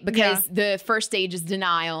 Right? Because the first stage is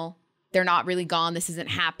denial. They're not really gone. This isn't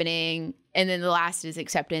happening. And then the last is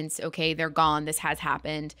acceptance. Okay, they're gone. This has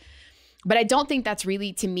happened. But I don't think that's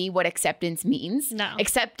really, to me, what acceptance means. No.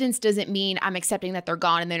 Acceptance doesn't mean I'm accepting that they're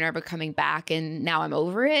gone and they're never coming back and now I'm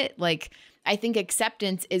over it. Like, I think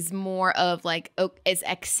acceptance is more of like, is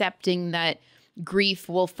accepting that grief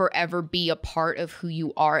will forever be a part of who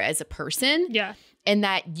you are as a person. Yeah. And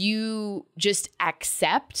that you just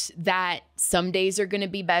accept that some days are going to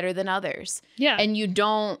be better than others. Yeah. And you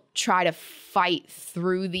don't try to fight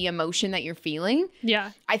through the emotion that you're feeling.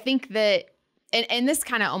 Yeah. I think that, and this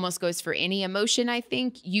kind of almost goes for any emotion, I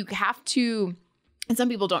think. You have to, and some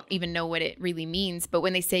people don't even know what it really means, but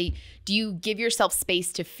when they say, do you give yourself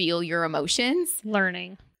space to feel your emotions?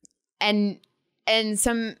 Learning. And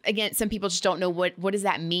some people just don't know what does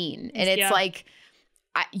that mean? And it's like,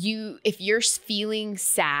 if you're feeling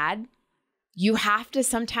sad, you have to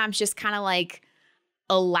sometimes just kind of like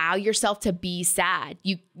allow yourself to be sad.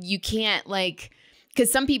 You can't like,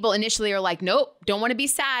 because some people initially are like, nope, don't want to be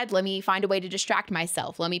sad. Let me find a way to distract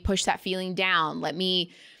myself. Let me push that feeling down. Let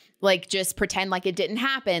me like just pretend like it didn't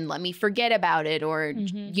happen. Let me forget about it. Or,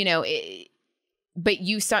 but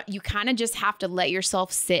you kind of just have to let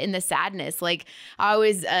yourself sit in the sadness. Like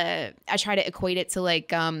I try to equate it to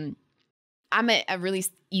like, I'm a really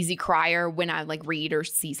easy crier when I like read or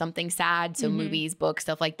see something sad. So movies, books,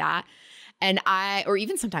 stuff like that. Or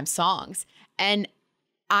even sometimes songs. And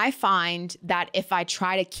I find that if I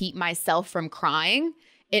try to keep myself from crying,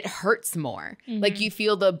 it hurts more. Like you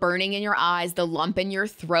feel the burning in your eyes, the lump in your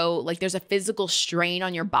throat. Like there's a physical strain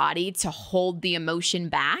on your body to hold the emotion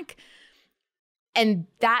back. And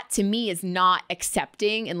that to me is not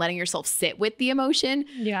accepting and letting yourself sit with the emotion.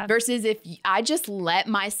 Yeah. Versus if I just let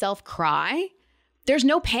myself cry, there's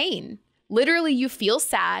no pain. Literally, you feel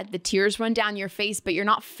sad. The tears run down your face, but you're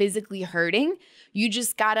not physically hurting. You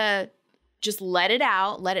just gotta just let it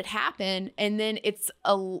out, let it happen. And then it's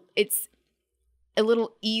a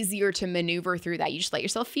little easier to maneuver through that. You just let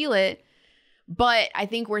yourself feel it. But I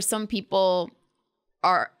think where some people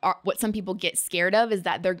what some people get scared of is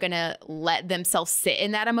that they're gonna let themselves sit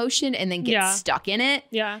in that emotion and then get stuck in it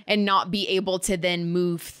and not be able to then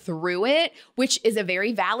move through it, which is a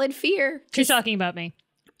very valid fear. You're talking about me.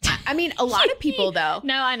 I mean, a lot of people though.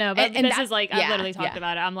 No, I know, but this is like, I've literally talked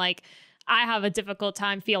about it. I'm like, I have a difficult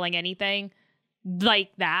time feeling anything like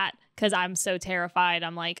that because I'm so terrified.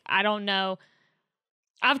 I'm like, I don't know.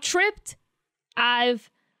 I've tripped. I've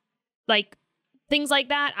like things like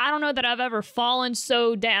that. I don't know that I've ever fallen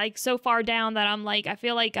so far down that I'm like, I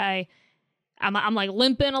feel like I I'm like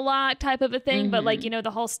limping a lot type of a thing. But like, you know,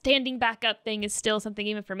 the whole standing back up thing is still something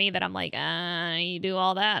even for me that I'm like, you do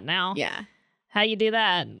all that now. Yeah. How you do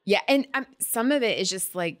that? Yeah. And some of it is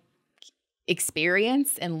just like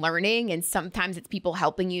experience and learning. And sometimes it's people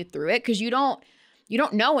helping you through it because you don't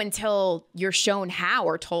know until you're shown how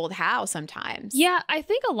or told how sometimes. Yeah. I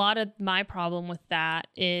think a lot of my problem with that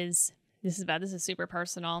is, this is super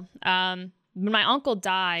personal. When my uncle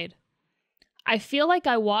died, I feel like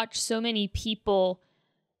I watched so many people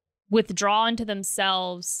withdraw into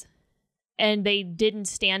themselves and they didn't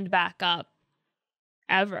stand back up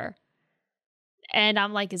ever. And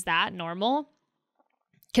I'm like, is that normal?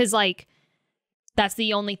 Because like, that's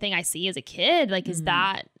the only thing I see as a kid. Like, is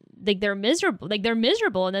that like they're miserable? Like they're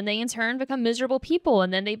miserable. And then they in turn become miserable people.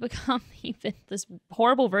 And then they become even this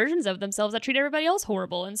horrible versions of themselves that treat everybody else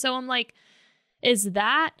horrible. And so I'm like, is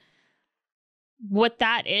that what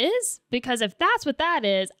that is? Because if that's what that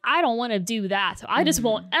is, I don't want to do that. So I just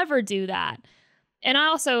won't ever do that. And I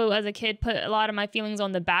also, as a kid, put a lot of my feelings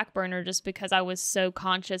on the back burner just because I was so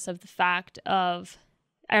conscious of the fact of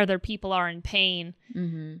other people are in pain.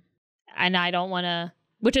 And I don't want to,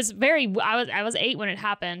 which is I was 8 when it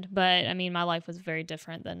happened, but I mean, my life was very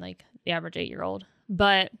different than like the average 8-year-old.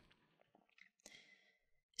 But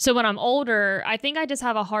so when I'm older, I think I just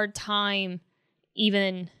have a hard time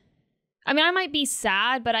even, I mean, I might be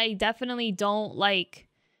sad, but I definitely don't like,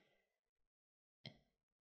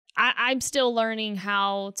 I'm still learning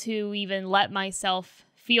how to even let myself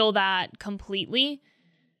feel that completely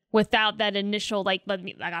without that initial, like, I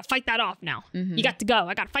gotta fight that off now. You got to go.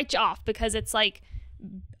 I gotta fight you off, because it's like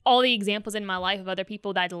all the examples in my life of other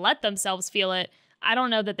people that let themselves feel it. I don't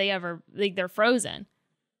know that they ever, like, they're frozen.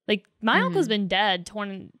 Like my uncle's been dead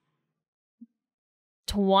 20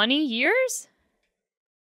 years.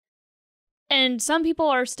 And some people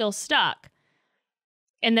are still stuck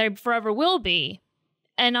and they forever will be.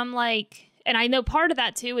 And I'm like, and I know part of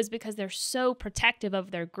that too is because they're so protective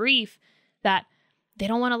of their grief that they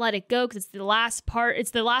don't want to let it go, because it's the last part.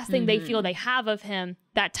 It's the last thing they feel they have of him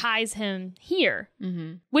that ties him here,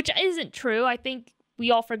 which isn't true. I think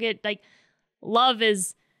we all forget, like, love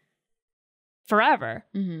is forever,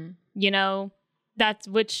 you know,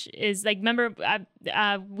 which is like, remember,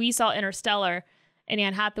 we saw Interstellar, and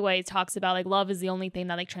Anne Hathaway talks about like love is the only thing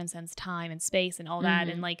that like transcends time and space and all that.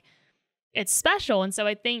 And like, it's special. And so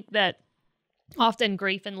I think that often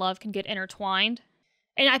grief and love can get intertwined.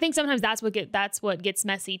 And I think sometimes that's what gets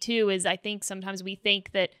messy too, is I think sometimes we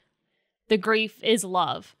think that the grief is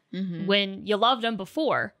love when you loved them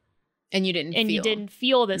before and you didn't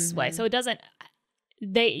feel this way. So it doesn't,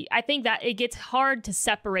 I think that it gets hard to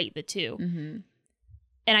separate the two.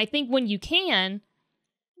 And I think when you can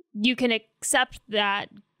accept that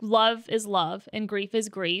love is love and grief is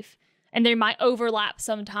grief, and they might overlap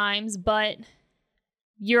sometimes, but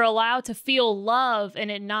you're allowed to feel love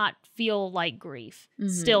and it not feel like grief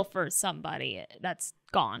still for somebody that's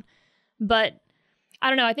gone. But I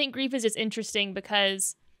don't know. I think grief is just interesting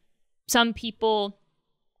because I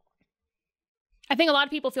think a lot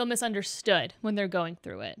of people feel misunderstood when they're going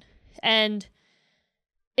through it. And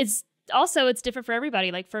it's different for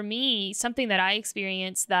everybody. Like for me, something that I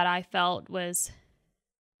experienced that I felt was,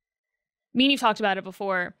 me and you've talked about it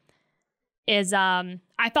before, is I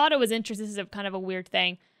thought it was interesting. This is kind of a weird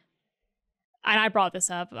thing. And I brought this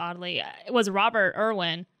up, oddly. It was Robert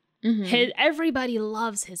Irwin. Everybody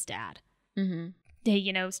loves his dad.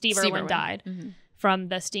 Steve Irwin died from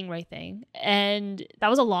the Stingray thing. And that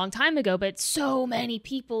was a long time ago, but so many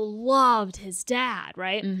people loved his dad,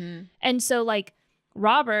 right? And so like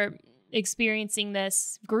Robert experiencing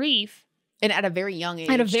this grief. And at a very young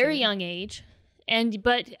age.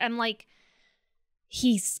 But I'm like,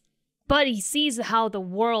 he sees how the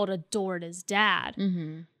world adored his dad.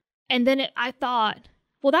 And then I thought,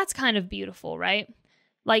 well, that's kind of beautiful, right?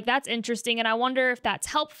 Like, that's interesting. And I wonder if that's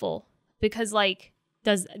helpful, because like,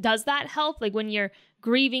 does that help? Like when you're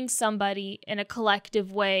grieving somebody in a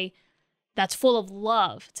collective way that's full of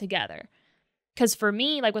love together. Because for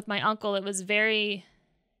me, like with my uncle, it was very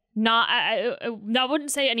I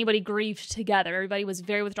wouldn't say anybody grieved together. Everybody was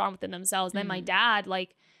very withdrawn within themselves. Then my dad,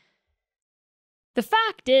 like, the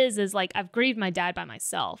fact is like, I've grieved my dad by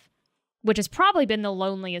myself, which has probably been the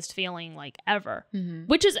loneliest feeling like ever,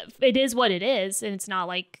 which is, it is what it is. And it's not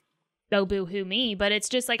like, oh, boo-hoo me, but it's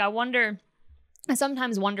just like, I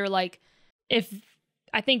sometimes wonder like if,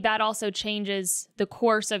 I think that also changes the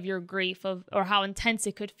course of your grief or how intense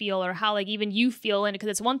it could feel, or how like even you feel in it. Cause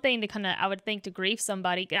it's one thing to kind of, I would think, to grieve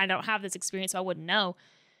somebody. I don't have this experience, so I wouldn't know,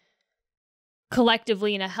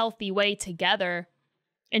 collectively in a healthy way together.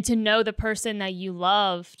 And to know the person that you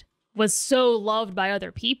loved was so loved by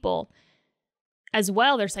other people. as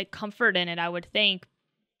well, there's like comfort in it, I would think,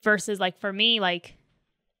 versus like for me, like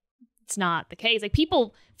it's not the case. Like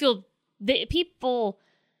people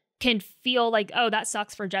can feel like, oh, that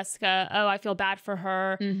sucks for Jessica. Oh, I feel bad for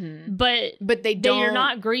her. Mm-hmm. But they're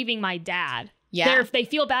not grieving my dad. Yeah. They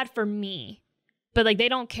feel bad for me, but like they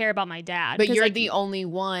don't care about my dad. But you're like, the only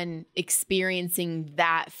one experiencing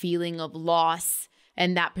that feeling of loss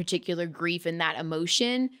and that particular grief and that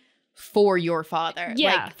emotion for your father,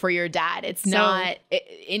 like for your dad. It's not,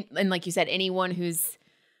 and like you said, anyone who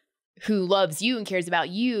loves you and cares about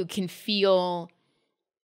you can feel,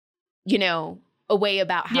 you know, a way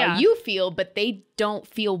about how you feel, but they don't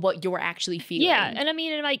feel what you're actually feeling. Yeah. And I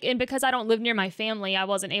mean, and because I don't live near my family, I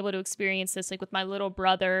wasn't able to experience this. Like with my little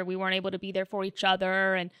brother, we weren't able to be there for each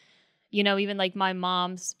other. And, you know, even like my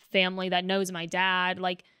mom's family that knows my dad,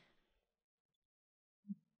 like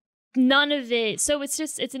none of it. So it's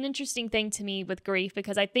an interesting thing to me with grief,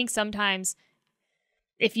 because I think sometimes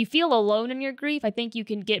if you feel alone in your grief, I think you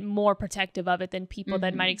can get more protective of it than people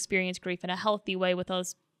that might experience grief in a healthy way with a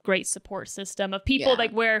great support system of people like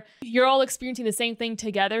where you're all experiencing the same thing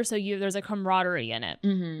together. So there's a camaraderie in it,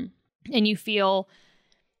 and you feel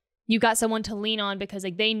you got someone to lean on because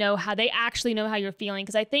like they actually know how you're feeling.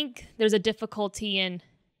 Because I think there's a difficulty in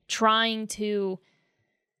trying to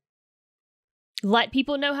let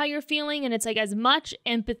people know how you're feeling. And it's like, as much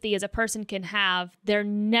empathy as a person can have, they're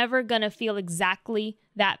never going to feel exactly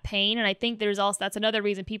that pain. And I think that's another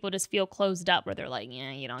reason people just feel closed up, where they're like,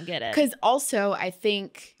 yeah, you don't get it. Because also I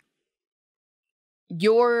think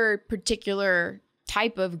your particular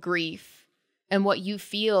type of grief and what you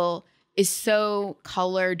feel is so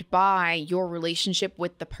colored by your relationship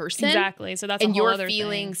with the person. Exactly. So that's and a whole your other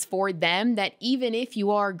feelings thing for them, that even if you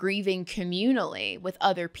are grieving communally with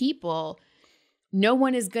other people, no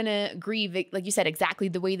one is going to grieve, like you said, exactly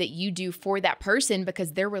the way that you do for that person,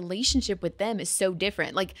 because their relationship with them is so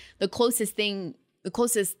different. Like the closest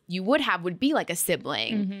you would have would be like a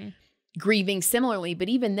sibling grieving similarly. But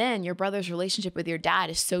even then, your brother's relationship with your dad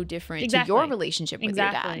is so different to your relationship with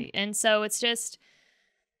your dad. And so it's just,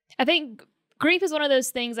 I think grief is one of those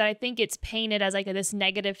things that I think it's painted as like this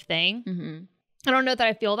negative thing. I don't know that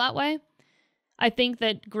I feel that way. I think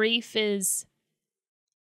that grief is,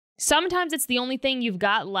 sometimes it's the only thing you've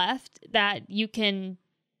got left that you can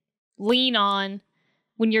lean on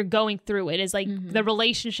when you're going through it, is like the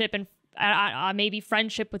relationship and maybe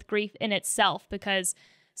friendship with grief in itself. Because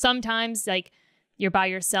sometimes like you're by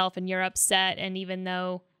yourself and you're upset, and even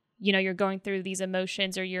though, you know, you're going through these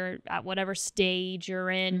emotions or you're at whatever stage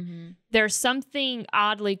you're in, there's something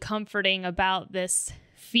oddly comforting about this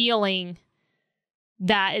feeling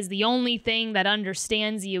that is the only thing that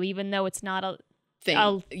understands you, even though it's not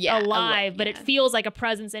alive, but it feels like a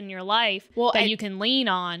presence in your life that you can lean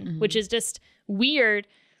on, which is just weird.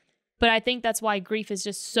 But I think that's why grief is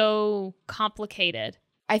just so complicated.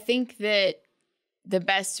 I think that the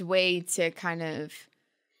best way to kind of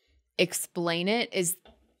explain it is,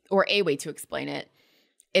 or a way to explain it,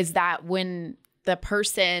 is that when that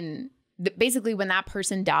person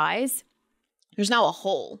dies, there's now a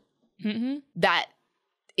hole that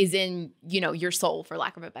is in, you know, your soul, for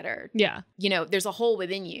lack of a better. Yeah. You know, there's a hole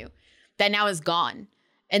within you that now is gone.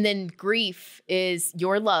 And then grief is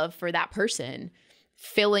your love for that person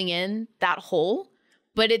filling in that hole.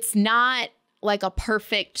 But it's not like a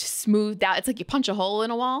perfect smoothed out. It's like you punch a hole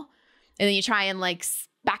in a wall and then you try and like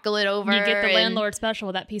spackle it over. You get the landlord special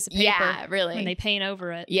with that piece of paper. Yeah, really. And they paint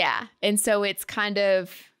over it. Yeah. And so it's kind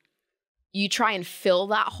of, you try and fill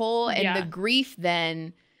that hole. And the grief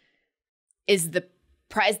then is that,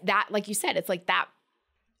 like you said, it's like that.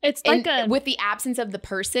 It's like with the absence of the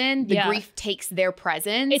person, the grief takes their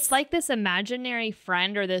presence. It's like this imaginary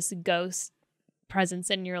friend or this ghost presence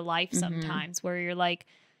in your life sometimes, where you're like,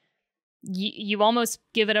 you almost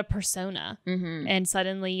give it a persona, and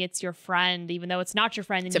suddenly it's your friend, even though it's not your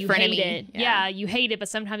friend, and you hate it. Yeah, you hate it, but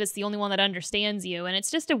sometimes it's the only one that understands you, and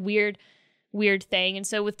it's just a weird thing. And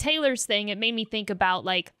so with Taylor's thing, it made me think about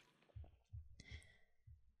like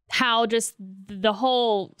how just the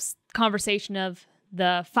whole conversation of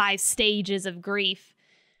the 5 stages of grief,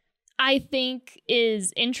 I think,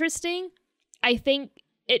 is interesting. I think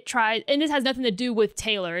it tries, and this has nothing to do with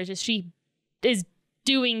Taylor. It's just she is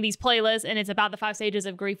doing these playlists, and it's about the 5 stages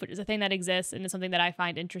of grief, which is a thing that exists, and it's something that I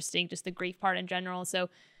find interesting, just the grief part in general. So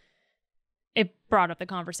it brought up the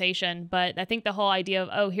conversation. But I think the whole idea of,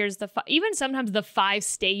 oh, here's even sometimes the 5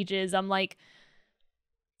 stages, I'm like,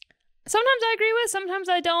 sometimes I agree with, sometimes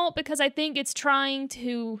I don't, because I think it's trying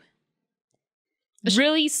to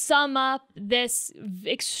really sum up this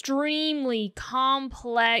extremely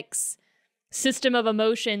complex system of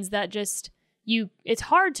emotions that just it's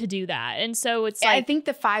hard to do that. And so it's like, I think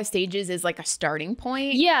the 5 stages is like a starting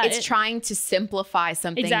point. Yeah. It's trying to simplify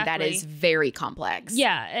something that is very complex.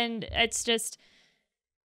 Yeah. And it's just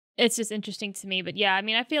interesting to me. But yeah, I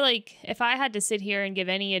mean, I feel like if I had to sit here and give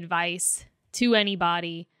any advice to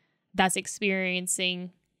anybody that's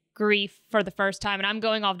experiencing grief for the first time, and I'm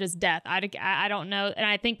going off just death, I don't know. And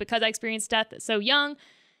I think because I experienced death so young,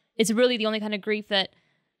 it's really the only kind of grief that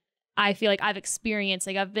I feel like I've experienced.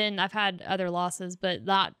 Like I've had other losses, but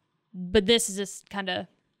this is just kind of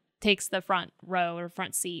takes the front row or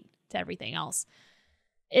front seat to everything else.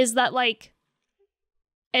 Is that like,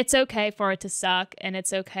 it's okay for it to suck, and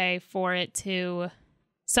it's okay for it to,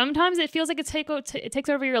 sometimes it feels like it takes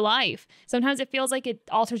over your life. Sometimes it feels like it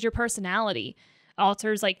alters your personality,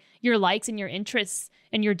 alters like your likes and your interests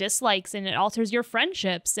and your dislikes, and it alters your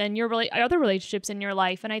friendships and your other relationships in your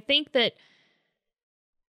life. And I think that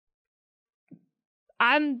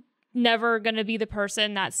I'm never going to be the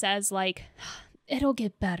person that says like, it'll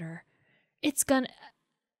get better.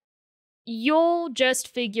 You'll just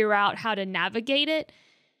figure out how to navigate it.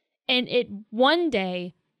 And one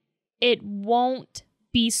day it won't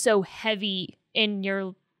be so heavy in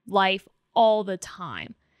your life all the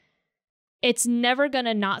time. It's never going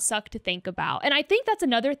to not suck to think about. And I think that's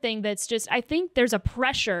another thing that's just, I think there's a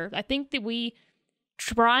pressure. I think that we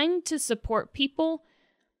trying to support people,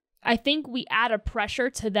 I think we add a pressure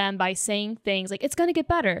to them by saying things like, it's going to get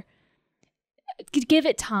better. Give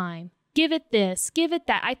it time. Give it this. Give it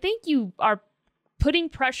that. I think you are putting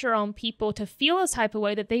pressure on people to feel a type of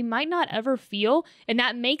way that they might not ever feel. And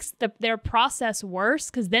that makes their process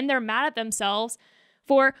worse, because then they're mad at themselves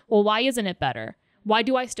for, well, why isn't it better? Why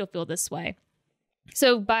do I still feel this way?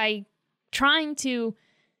 So by trying to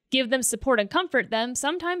give them support and comfort them,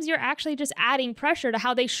 sometimes you're actually just adding pressure to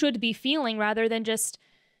how they should be feeling, rather than just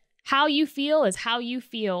how you feel is how you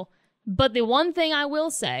feel. But the one thing I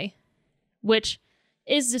will say, which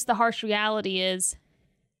is just the harsh reality, is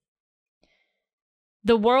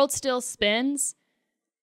the world still spins.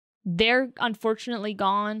 They're unfortunately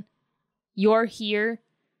gone. You're here.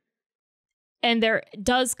 And there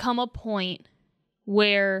does come a point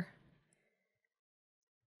where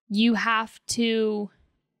you have to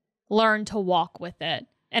learn to walk with it.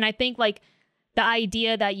 And I think like the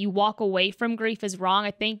idea that you walk away from grief is wrong.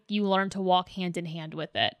 I think you learn to walk hand in hand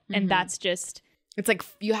with it. And that's just, it's like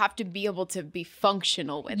you have to be able to be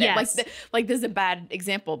functional with yes. it. Like this is a bad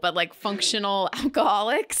example, but like functional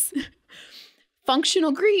alcoholics,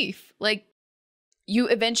 functional grief. Like you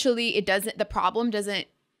eventually, the problem doesn't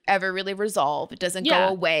ever really resolve. It doesn't go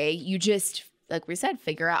away. You just, like we said,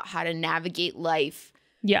 figure out how to navigate life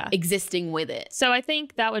existing with it. So I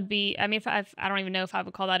think that would be, I mean, I don't even know if I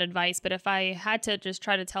would call that advice, but if I had to just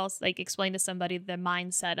try to explain to somebody the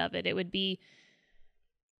mindset of it, it would be,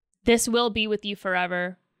 this will be with you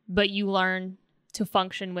forever, but you learn to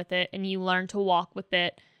function with it and you learn to walk with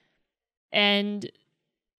it. And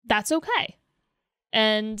that's okay.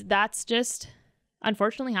 And that's just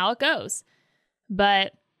unfortunately how it goes.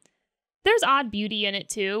 But there's odd beauty in it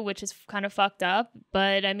too, which is kind of fucked up.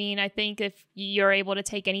 But I mean, I think if you're able to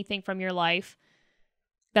take anything from your life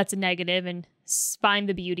that's a negative and find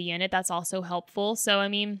the beauty in it, that's also helpful. So, I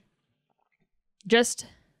mean, just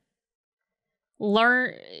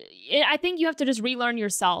learn. I think you have to just relearn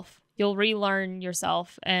yourself. You'll relearn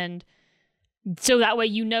yourself. And so that way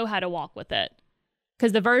you know how to walk with it.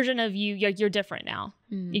 Because the version of you're different now.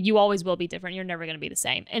 You always will be different. You're never going to be the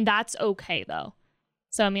same. And that's okay though.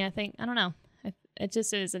 So, I mean, I don't know. It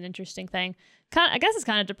just is an interesting thing. I guess it's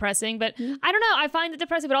kind of depressing, but I don't know. I find it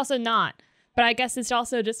depressing, but also not. But I guess it's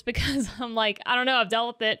also just because I'm like, I don't know. I've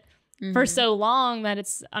dealt with it for so long that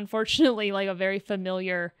it's unfortunately like a very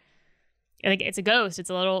familiar, like it's a ghost. It's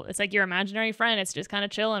like your imaginary friend. It's just kind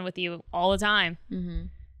of chilling with you all the time.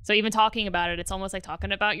 So even talking about it, it's almost like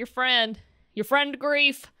talking about your friend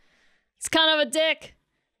grief. He's kind of a dick,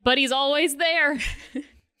 but he's always there.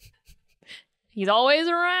 He's always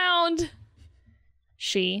around.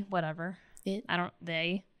 She, whatever. It.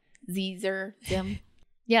 They. Zeezer. Them.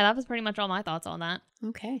 Yeah, that was pretty much all my thoughts on that.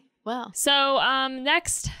 Okay. Well. So,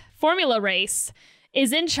 next Formula race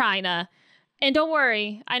is in China. And don't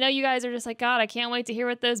worry. I know you guys are just like, God, I can't wait to hear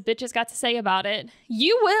what those bitches got to say about it.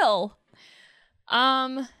 You will.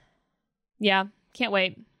 Yeah, can't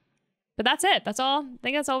wait. But that's it. That's all. I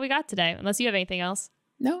think that's all we got today. Unless you have anything else.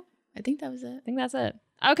 No, I think that was it. I think that's it.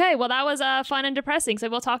 Okay, well, that was fun and depressing. So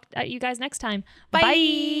we'll talk at you guys next time. Bye.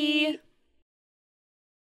 Bye.